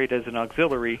they operate as an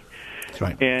auxiliary. That's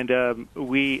right. And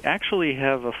we actually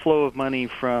have a flow of money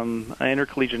from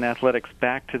intercollegiate athletics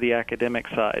back to the academic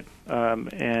side,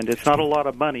 and it's not a lot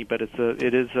of money, but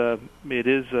it is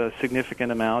a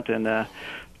significant amount, and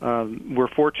we're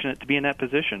fortunate to be in that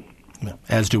position.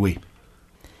 As do we.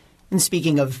 And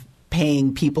speaking of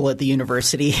paying people at the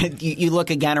university, you look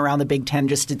again around the Big Ten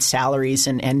just at salaries,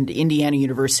 and Indiana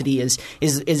University is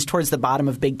towards the bottom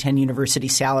of Big Ten university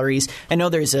salaries. I know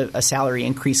there's a salary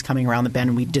increase coming around the bend,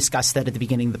 and we discussed that at the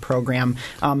beginning of the program.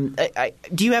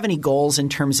 Do you have any goals in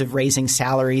terms of raising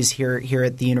salaries here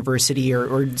at the university,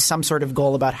 or some sort of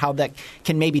goal about how that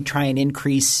can maybe try and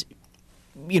increase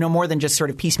more than just sort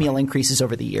of piecemeal increases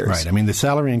over the years? Right. I mean, the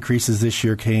salary increases this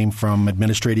year came from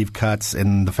administrative cuts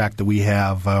and the fact that we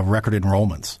have record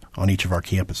enrollments on each of our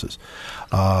campuses.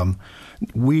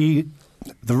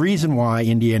 The reason why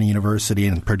Indiana University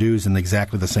and Purdue is in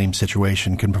exactly the same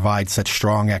situation can provide such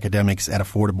strong academics at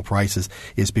affordable prices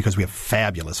is because we have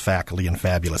fabulous faculty and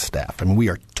fabulous staff. I mean, we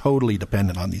are totally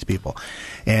dependent on these people.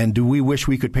 And do we wish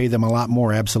we could pay them a lot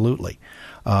more? Absolutely.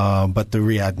 But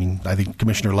I think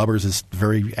Commissioner Lubbers has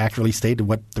very accurately stated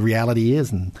what the reality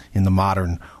is in the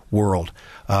modern world.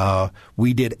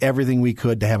 We did everything we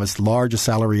could to have as large a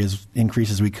salary increase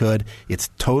as we could.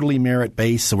 It's totally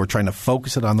merit-based, so we're trying to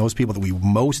focus it on those people that we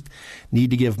most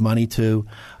need to give money to.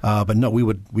 But no,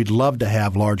 we'd love to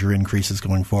have larger increases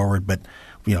going forward, but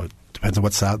it depends on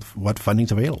what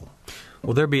funding's available.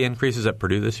 Will there be increases at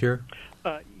Purdue this year?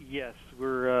 Yes.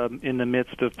 We're in the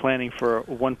midst of planning for a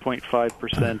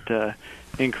 1.5%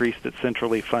 increase that's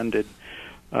centrally funded.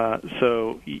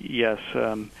 Yes.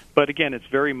 But again, it's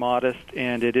very modest,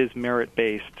 and it is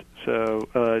merit-based.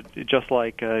 So just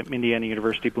like Indiana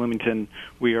University Bloomington,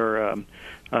 we are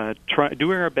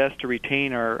doing our best to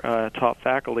retain our top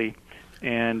faculty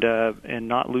and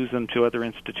not lose them to other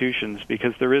institutions,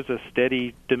 because there is a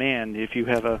steady demand. If you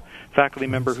have a faculty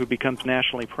member who becomes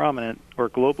nationally prominent or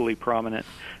globally prominent,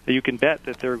 you can bet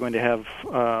that they're going to have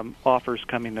offers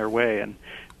coming their way.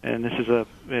 And this is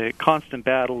a constant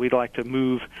battle. We'd like to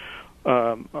move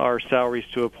our salaries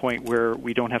to a point where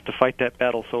we don't have to fight that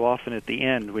battle so often at the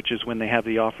end, which is when they have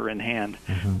the offer in hand.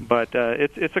 Mm-hmm. But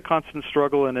it's a constant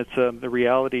struggle, and it's the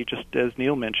reality, just as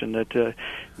Neil mentioned, that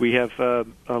we have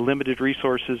limited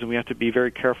resources, and we have to be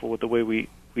very careful with the way we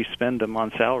spend them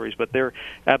on salaries. But they're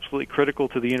absolutely critical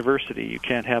to the university. You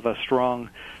can't have a strong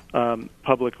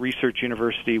public research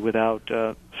university without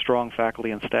strong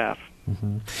faculty and staff.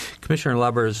 Mm-hmm. Commissioner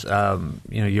Lubbers,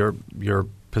 your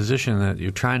position that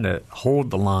you're trying to hold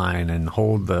the line and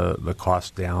hold the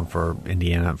cost down for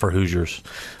Indiana, for Hoosiers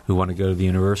who want to go to the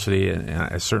university, and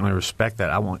I certainly respect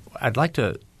that. I'd like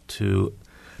to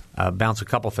bounce a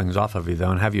couple things off of you,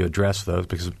 though, and have you address those,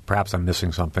 because perhaps I'm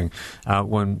missing something.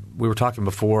 When we were talking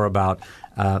before about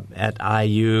at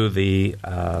IU, the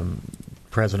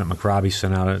President McRobbie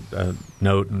sent out a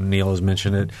note, and Neil has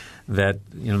mentioned it, that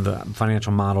the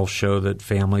financial models show that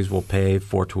families will pay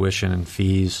for tuition and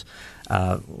fees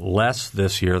less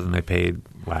this year than they paid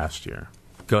last year.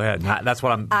 Go ahead. That's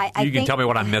what you can tell me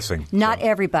what I'm missing. Not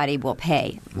everybody will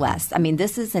pay less. I mean,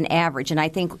 this is an average, and I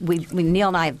think Neil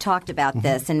and I have talked about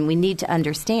this, and we need to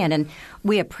understand, and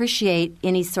we appreciate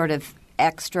any sort of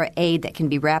extra aid that can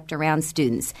be wrapped around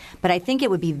students. But I think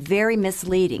it would be very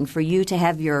misleading for you to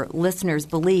have your listeners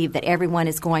believe that everyone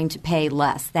is going to pay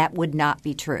less. That would not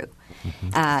be true.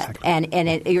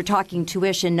 You're talking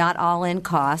tuition, not all-in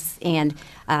costs. And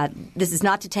this is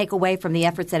not to take away from the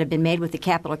efforts that have been made with the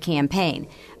capital campaign.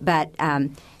 But,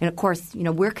 and of course,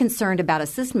 we're concerned about a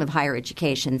system of higher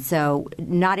education. So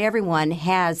not everyone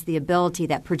has the ability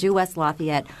that Purdue West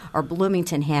Lafayette or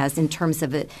Bloomington has in terms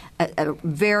of a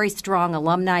very strong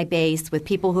alumni base with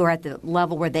people who are at the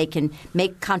level where they can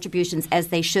make contributions as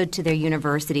they should to their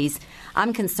universities.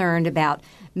 I'm concerned about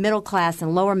middle-class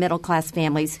and lower middle-class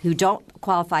families who don't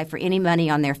qualify for any money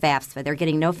on their FAFSA. They're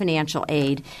getting no financial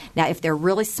aid. Now, if they're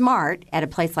really smart at a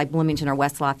place like Bloomington or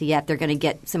West Lafayette, they're going to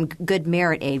get some good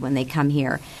merit aid when they come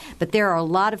here. But there are a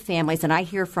lot of families, and I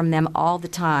hear from them all the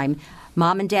time,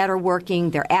 mom and dad are working,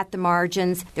 they're at the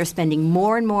margins, they're spending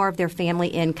more and more of their family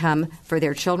income for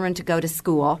their children to go to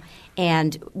school,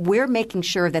 and we're making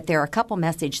sure that there are a couple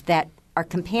messages that our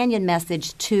companion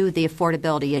message to the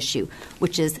affordability issue,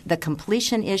 which is the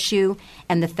completion issue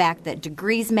and the fact that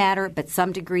degrees matter, but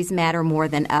some degrees matter more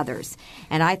than others.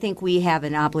 And I think we have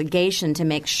an obligation to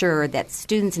make sure that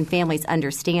students and families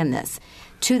understand this.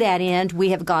 To that end, we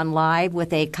have gone live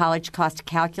with a college cost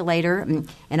calculator, and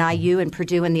IU and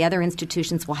Purdue and the other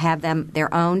institutions will have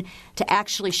their own to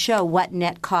actually show what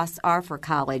net costs are for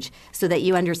college so that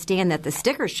you understand that the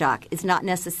sticker shock is not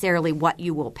necessarily what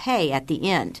you will pay at the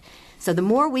end. So the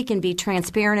more we can be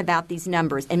transparent about these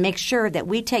numbers and make sure that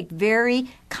we take very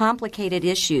complicated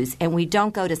issues and we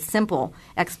don't go to simple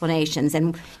explanations.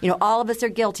 And, all of us are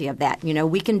guilty of that.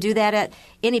 We can do that at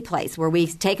any place where we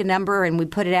take a number and we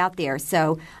put it out there.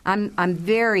 So I'm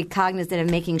very cognizant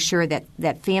of making sure that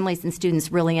families and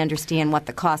students really understand what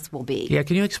the costs will be. Yeah,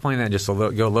 can you explain that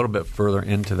go a little bit further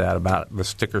into that about the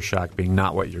sticker shock being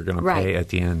not what you're going to pay at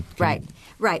the end? Right.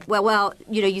 Well,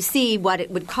 you see what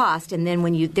it would cost, and then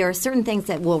there are certain things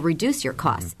that will reduce your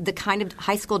costs. The kind of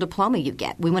high school diploma you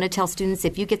get. We want to tell students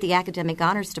if you get the academic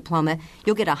honors diploma,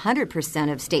 you'll get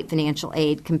 100% of state financial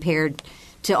aid compared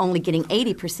to only getting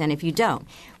 80% if you don't.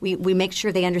 We make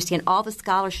sure they understand all the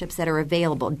scholarships that are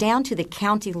available, down to the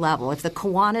county level. If the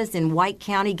Kiwanis in White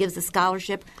County gives a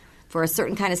scholarship for a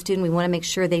certain kind of student, we want to make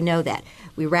sure they know that.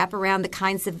 We wrap around the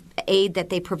kinds of aid that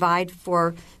they provide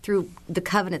through the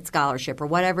Covenant Scholarship or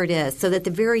whatever it is, so that at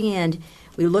the very end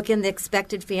we look in the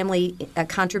expected family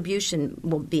contribution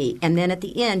will be, and then at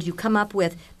the end you come up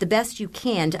with the best you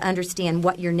can to understand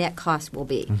what your net cost will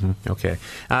be. Mm-hmm. Okay.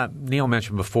 Neil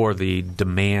mentioned before the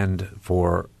demand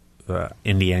for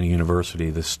Indiana University.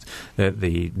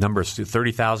 The numbers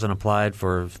 30,000 applied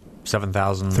for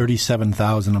 7,000.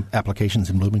 37,000 applications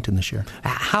in Bloomington this year.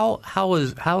 How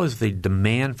is the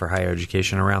demand for higher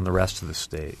education around the rest of the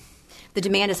state? The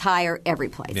demand is higher every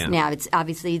place. Yeah. Now, it's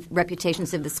obviously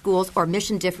reputations of the schools or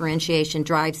mission differentiation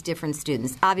drives different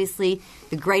students. Obviously,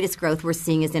 the greatest growth we're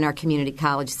seeing is in our community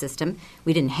college system.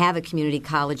 We didn't have a community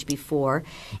college before,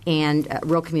 and a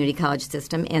real community college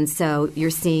system, and so you're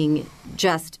seeing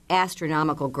just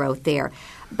astronomical growth there.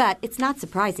 But it's not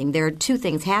surprising. There are two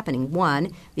things happening. One,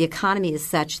 the economy is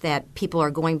such that people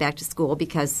are going back to school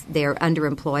because they're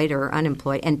underemployed or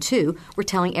unemployed. And two, we're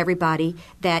telling everybody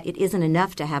that it isn't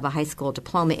enough to have a high school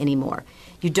diploma anymore.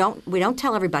 We don't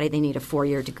tell everybody they need a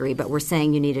 4-year degree, but we're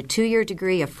saying you need a 2-year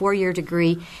degree, a 4-year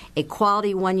degree, a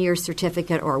quality 1-year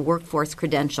certificate, or a workforce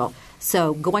credential.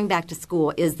 So going back to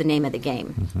school is the name of the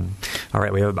game. Mm-hmm. All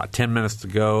right, we have about 10 minutes to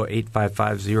go.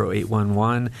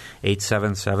 855-0811,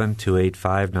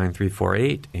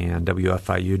 877-285-9348, and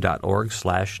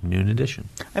WFIU.org/Noon Edition.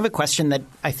 I have a question that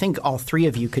I think all three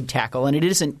of you could tackle, and it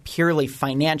isn't purely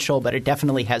financial, but it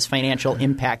definitely has financial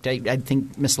impact. I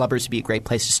think Ms. Lubbers would be a great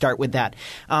place to start with that.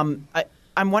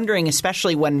 I'm wondering,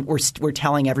 especially when we're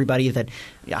telling everybody that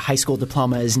a high school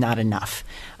diploma is not enough.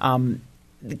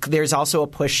 There's also a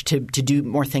push to do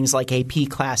more things like AP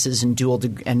classes and dual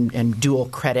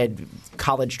credit,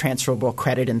 college transferable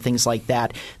credit, and things like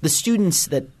that. The students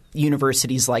that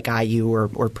universities like IU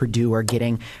or Purdue are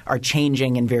getting are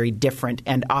changing and very different,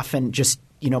 and often just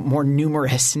more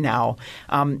numerous now.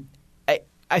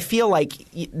 I feel like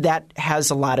that has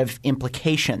a lot of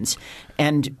implications,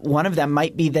 and one of them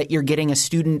might be that you're getting a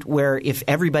student where if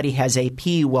everybody has AP,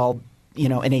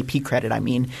 an AP credit,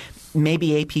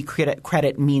 maybe AP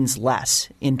credit means less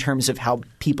in terms of how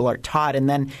people are taught. And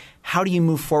then how do you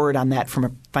move forward on that from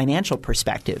a financial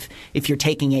perspective? If you're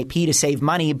taking AP to save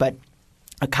money, but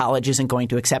a college isn't going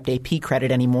to accept AP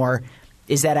credit anymore,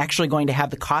 is that actually going to have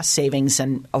the cost savings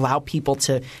and allow people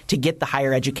to get the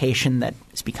higher education that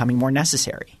is becoming more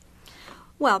necessary?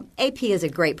 Well, AP is a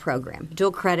great program.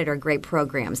 Dual credit are great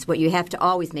programs. What you have to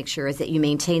always make sure is that you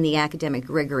maintain the academic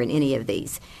rigor in any of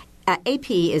these.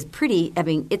 AP is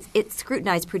it's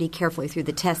scrutinized pretty carefully through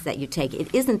the tests that you take.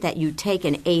 It isn't that you take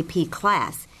an AP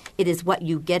class. it is what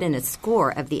you get in a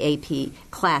score of the AP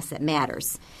class that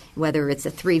matters, whether it's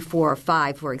a 3, 4, or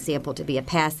 5, for example, to be a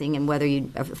passing, and whether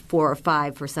you a 4 or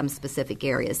 5 for some specific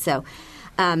areas. So,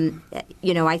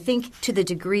 I think to the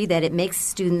degree that it makes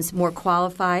students more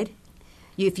qualified,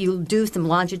 if you do some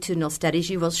longitudinal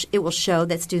studies, it will show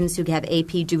that students who have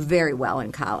AP do very well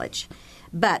in college.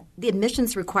 But the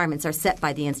admissions requirements are set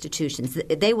by the institutions.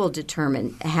 They will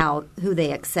determine who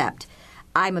they accept.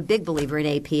 I'm a big believer in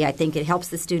AP. I think it helps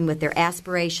the student with their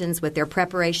aspirations, with their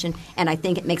preparation, and I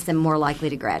think it makes them more likely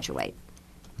to graduate.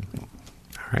 All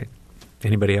right.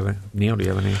 Anybody Neil, do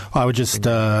you have any? I would just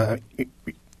AP,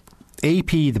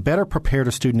 the better prepared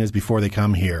a student is before they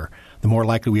come here, the more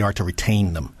likely we are to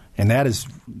retain them. And that has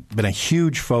been a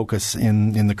huge focus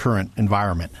in the current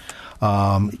environment.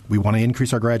 We want to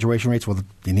increase our graduation rates. Well,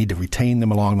 you need to retain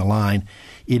them along the line.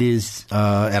 It is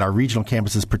at our regional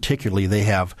campuses particularly, they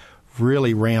have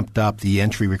really ramped up the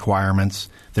entry requirements.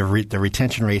 The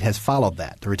retention rate has followed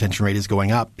that. The retention rate is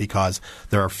going up because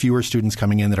there are fewer students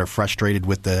coming in that are frustrated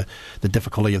with the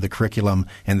difficulty of the curriculum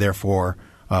and therefore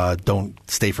don't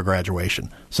stay for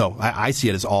graduation. So I see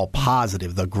it as all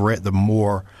positive. The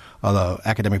more the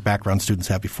academic background students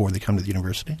have before they come to the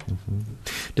university. Mm-hmm.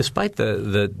 Despite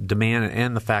the demand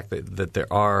and the fact that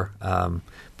there are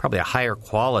probably a higher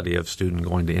quality of student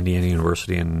going to Indiana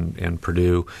University and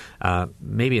Purdue,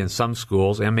 maybe in some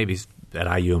schools and maybe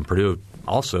at IU and Purdue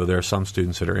also, there are some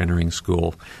students that are entering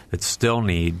school that still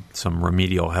need some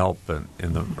remedial help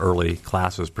in the early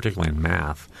classes, particularly in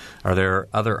math. Are there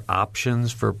other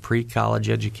options for pre-college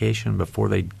education before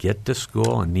they get to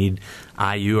school and need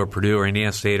IU or Purdue or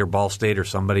Indiana State or Ball State or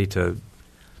somebody to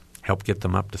help get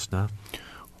them up to snuff?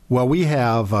 Well, we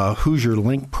have a Hoosier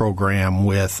Link program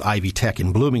with Ivy Tech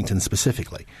in Bloomington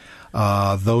specifically.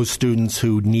 Those students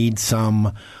who need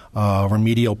some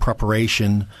remedial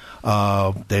preparation,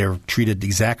 they're treated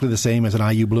exactly the same as an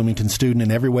IU Bloomington student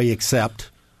in every way except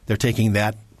they're taking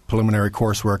that preliminary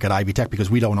coursework at Ivy Tech because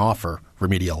we don't offer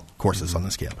remedial courses on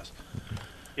this campus.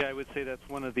 Yeah, I would say that's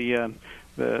one of the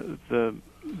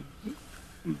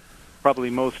probably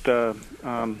most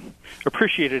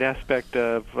appreciated aspect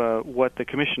of what the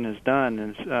Commission has done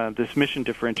is this mission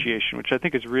differentiation, which I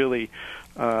think is really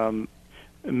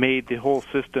made the whole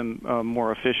system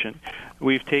more efficient.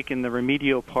 We've taken the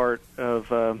remedial part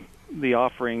of the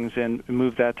offerings and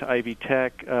moved that to Ivy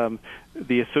Tech.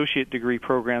 The associate degree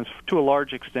programs, to a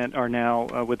large extent, are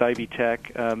now with Ivy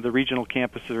Tech. The regional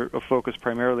campuses are focused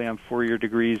primarily on four-year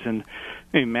degrees and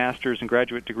maybe master's and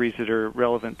graduate degrees that are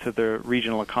relevant to the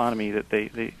regional economy that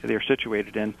they're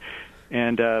situated in.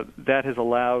 And that has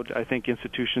allowed, I think,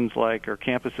 institutions like or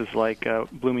campuses like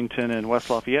Bloomington and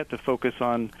West Lafayette to focus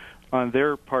on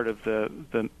their part of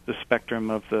the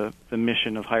spectrum of the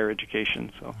mission of higher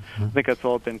education. So I think that's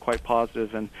all been quite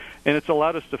positive, and it's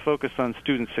allowed us to focus on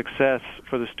student success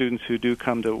for the students who do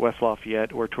come to West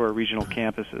Lafayette or to our regional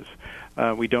campuses.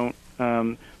 We don't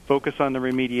focus on the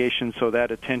remediation, so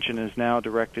that attention is now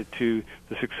directed to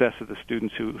the success of the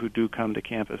students who do come to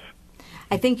campus.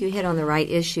 I think you hit on the right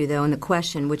issue, though, in the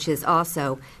question, which is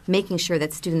also making sure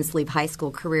that students leave high school,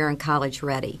 career, and college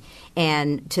ready.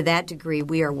 And to that degree,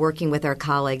 we are working with our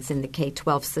colleagues in the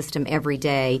K-12 system every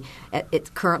day. It's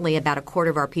currently about a quarter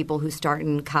of our people who start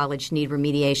in college need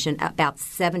remediation. About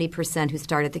 70% who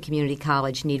start at the community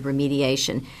college need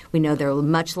remediation. We know they're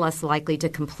much less likely to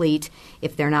complete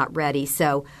if they're not ready.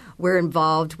 So we're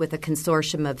involved with a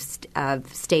consortium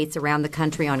of states around the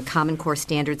country on Common Core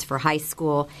standards for high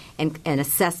school and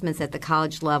assessments at the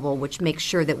college level, which makes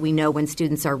sure that we know when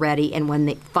students are ready and when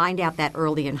they find out that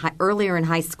earlier in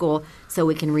high school so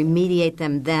we can remediate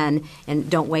them then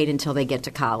and don't wait until they get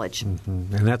to college.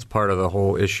 Mm-hmm. And that's part of the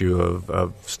whole issue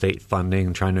of state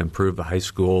funding, trying to improve the high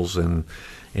schools and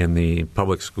the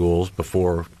public schools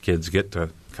before kids get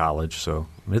to college. So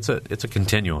it's a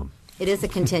continuum. It is a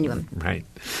continuum. Right.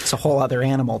 It's a whole other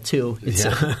animal, too.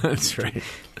 That's right.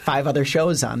 5 other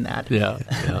shows on that.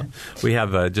 Yeah. We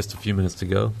have just a few minutes to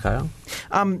go. Kyle?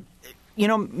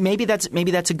 Maybe that's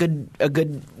a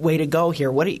good way to go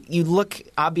here. What do you look,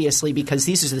 obviously, because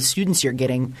these are the students you're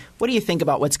getting. What do you think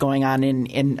about what's going on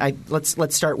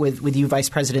let's start with you, Vice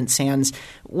President Sands.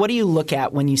 What do you look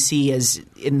at when you see as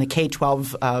in the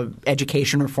K-12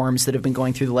 education reforms that have been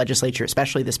going through the legislature,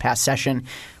 especially this past session?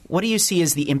 What do you see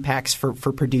as the impacts for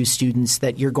Purdue students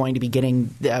that you're going to be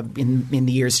getting in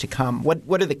the years to come?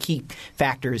 What are the key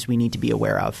factors we need to be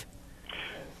aware of?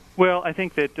 Well, I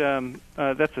think that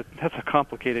that's a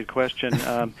complicated question.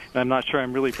 I'm not sure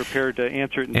I'm really prepared to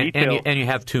answer it in detail. And you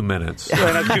have 2 minutes.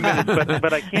 I have 2 minutes,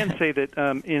 but I can say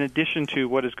that in addition to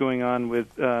what is going on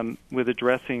with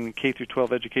addressing K through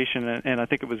 12 education, and I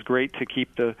think it was great to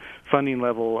keep the funding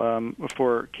level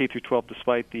for K through 12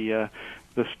 despite the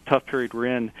tough period we're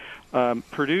in.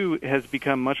 Purdue has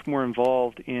become much more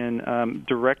involved in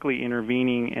directly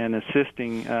intervening and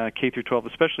assisting K through 12,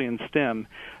 especially in STEM.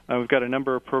 We've got a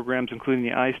number of programs, including the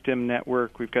iSTEM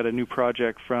network. We've got a new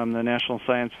project from the National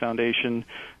Science Foundation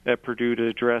at Purdue to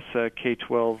address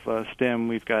K-12 STEM.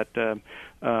 We've got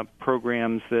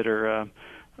programs that are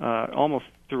almost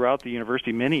throughout the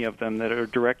university, many of them that are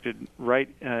directed right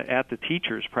at the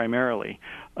teachers primarily,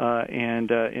 and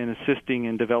in assisting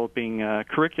in developing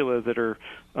curricula that are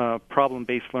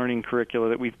problem-based learning curricula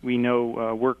that we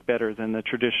know work better than the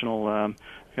traditional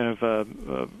kind of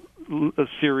a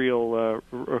serial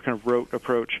or kind of rote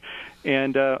approach.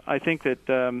 And I think that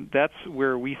that's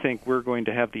where we think we're going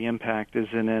to have the impact, is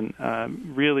in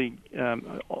really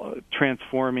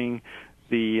transforming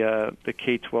the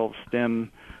K-12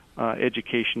 STEM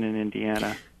education in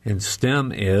Indiana. And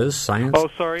STEM is science? Oh,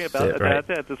 sorry about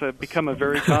that. It's become a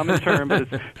very common term, but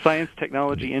it's science,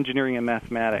 technology, engineering, and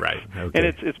mathematics. Right. Okay.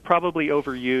 And it's probably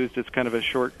overused. It's kind of a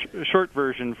short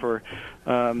version for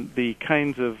the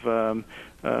kinds of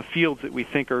fields that we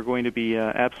think are going to be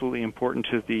absolutely important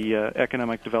to the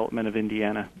economic development of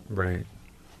Indiana. Right.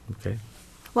 Okay.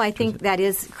 Well, I think that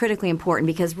is critically important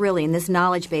because really in this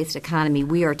knowledge-based economy,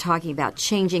 we are talking about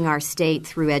changing our state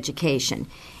through education.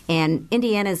 And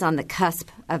Indiana is on the cusp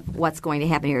of what's going to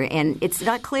happen here. And it's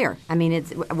not clear. I mean,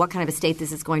 it's what kind of a state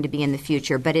this is going to be in the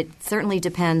future. But it certainly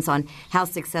depends on how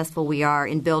successful we are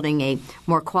in building a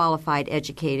more qualified,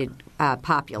 educated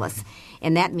populace.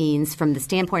 And that means from the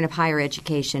standpoint of higher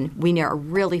education, we are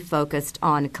really focused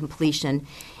on completion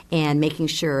and making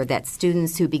sure that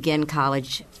students who begin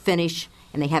college finish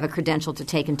and they have a credential to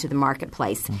take into the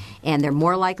marketplace. And they're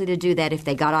more likely to do that if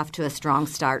they got off to a strong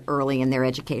start early in their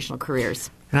educational careers.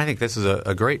 And I think this is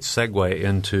a great segue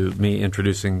into me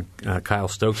introducing Kyle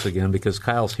Stokes again, because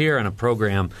Kyle's here in a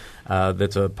program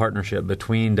that's a partnership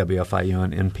between WFIU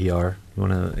and NPR. You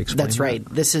want to explain That's right.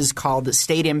 This is called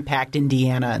State Impact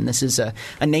Indiana, and this is a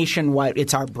nationwide –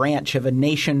 it's our branch of a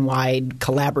nationwide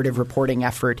collaborative reporting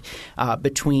effort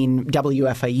between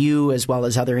WFIU as well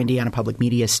as other Indiana public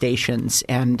media stations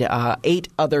and 8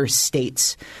 other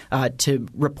states to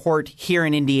report here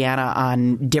in Indiana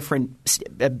on different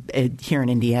here in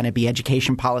Indiana be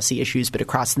education policy issues, but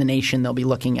across the nation they'll be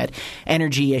looking at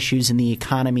energy issues in the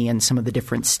economy in some of the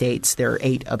different states. There are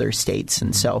 8 other states.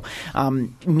 And so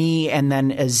me and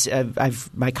then as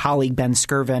my colleague Ben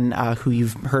Skirvin, who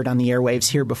you've heard on the airwaves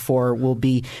here before, will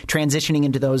be transitioning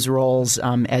into those roles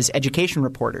as education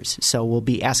reporters. So we'll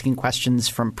be asking questions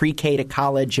from pre-K to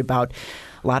college about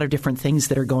a lot of different things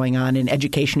that are going on in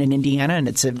education in Indiana, and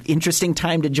it's an interesting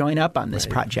time to join up on this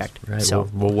project. Right. So,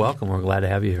 well, welcome. We're glad to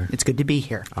have you here. It's good to be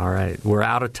here. All right. We're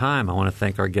out of time. I want to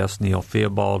thank our guests, Neil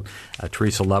Theobald,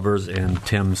 Teresa Lubbers, and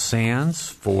Tim Sands,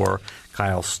 for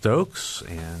Kyle Stokes,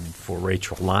 and for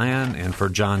Rachel Lyon, and for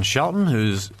John Shelton,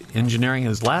 who's engineering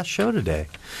his last show today.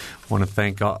 I want to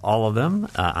thank all of them.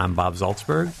 I'm Bob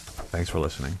Zaltzberg. Thanks for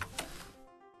listening.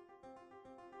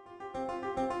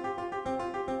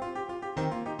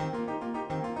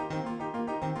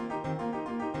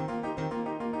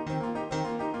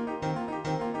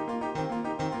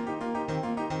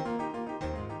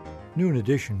 Noon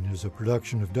Edition is a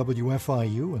production of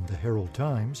WFIU and the Herald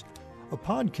Times. A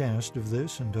podcast of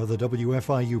this and other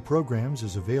WFIU programs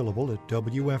is available at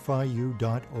wfiu.org.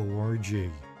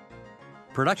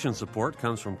 Production support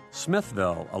comes from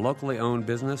Smithville, a locally owned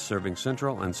business serving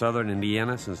central and southern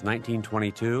Indiana since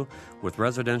 1922 with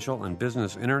residential and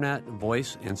business internet,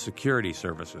 voice, and security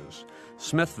services.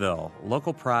 Smithville,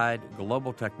 local pride,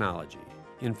 global technology.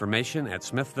 Information at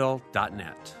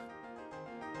smithville.net.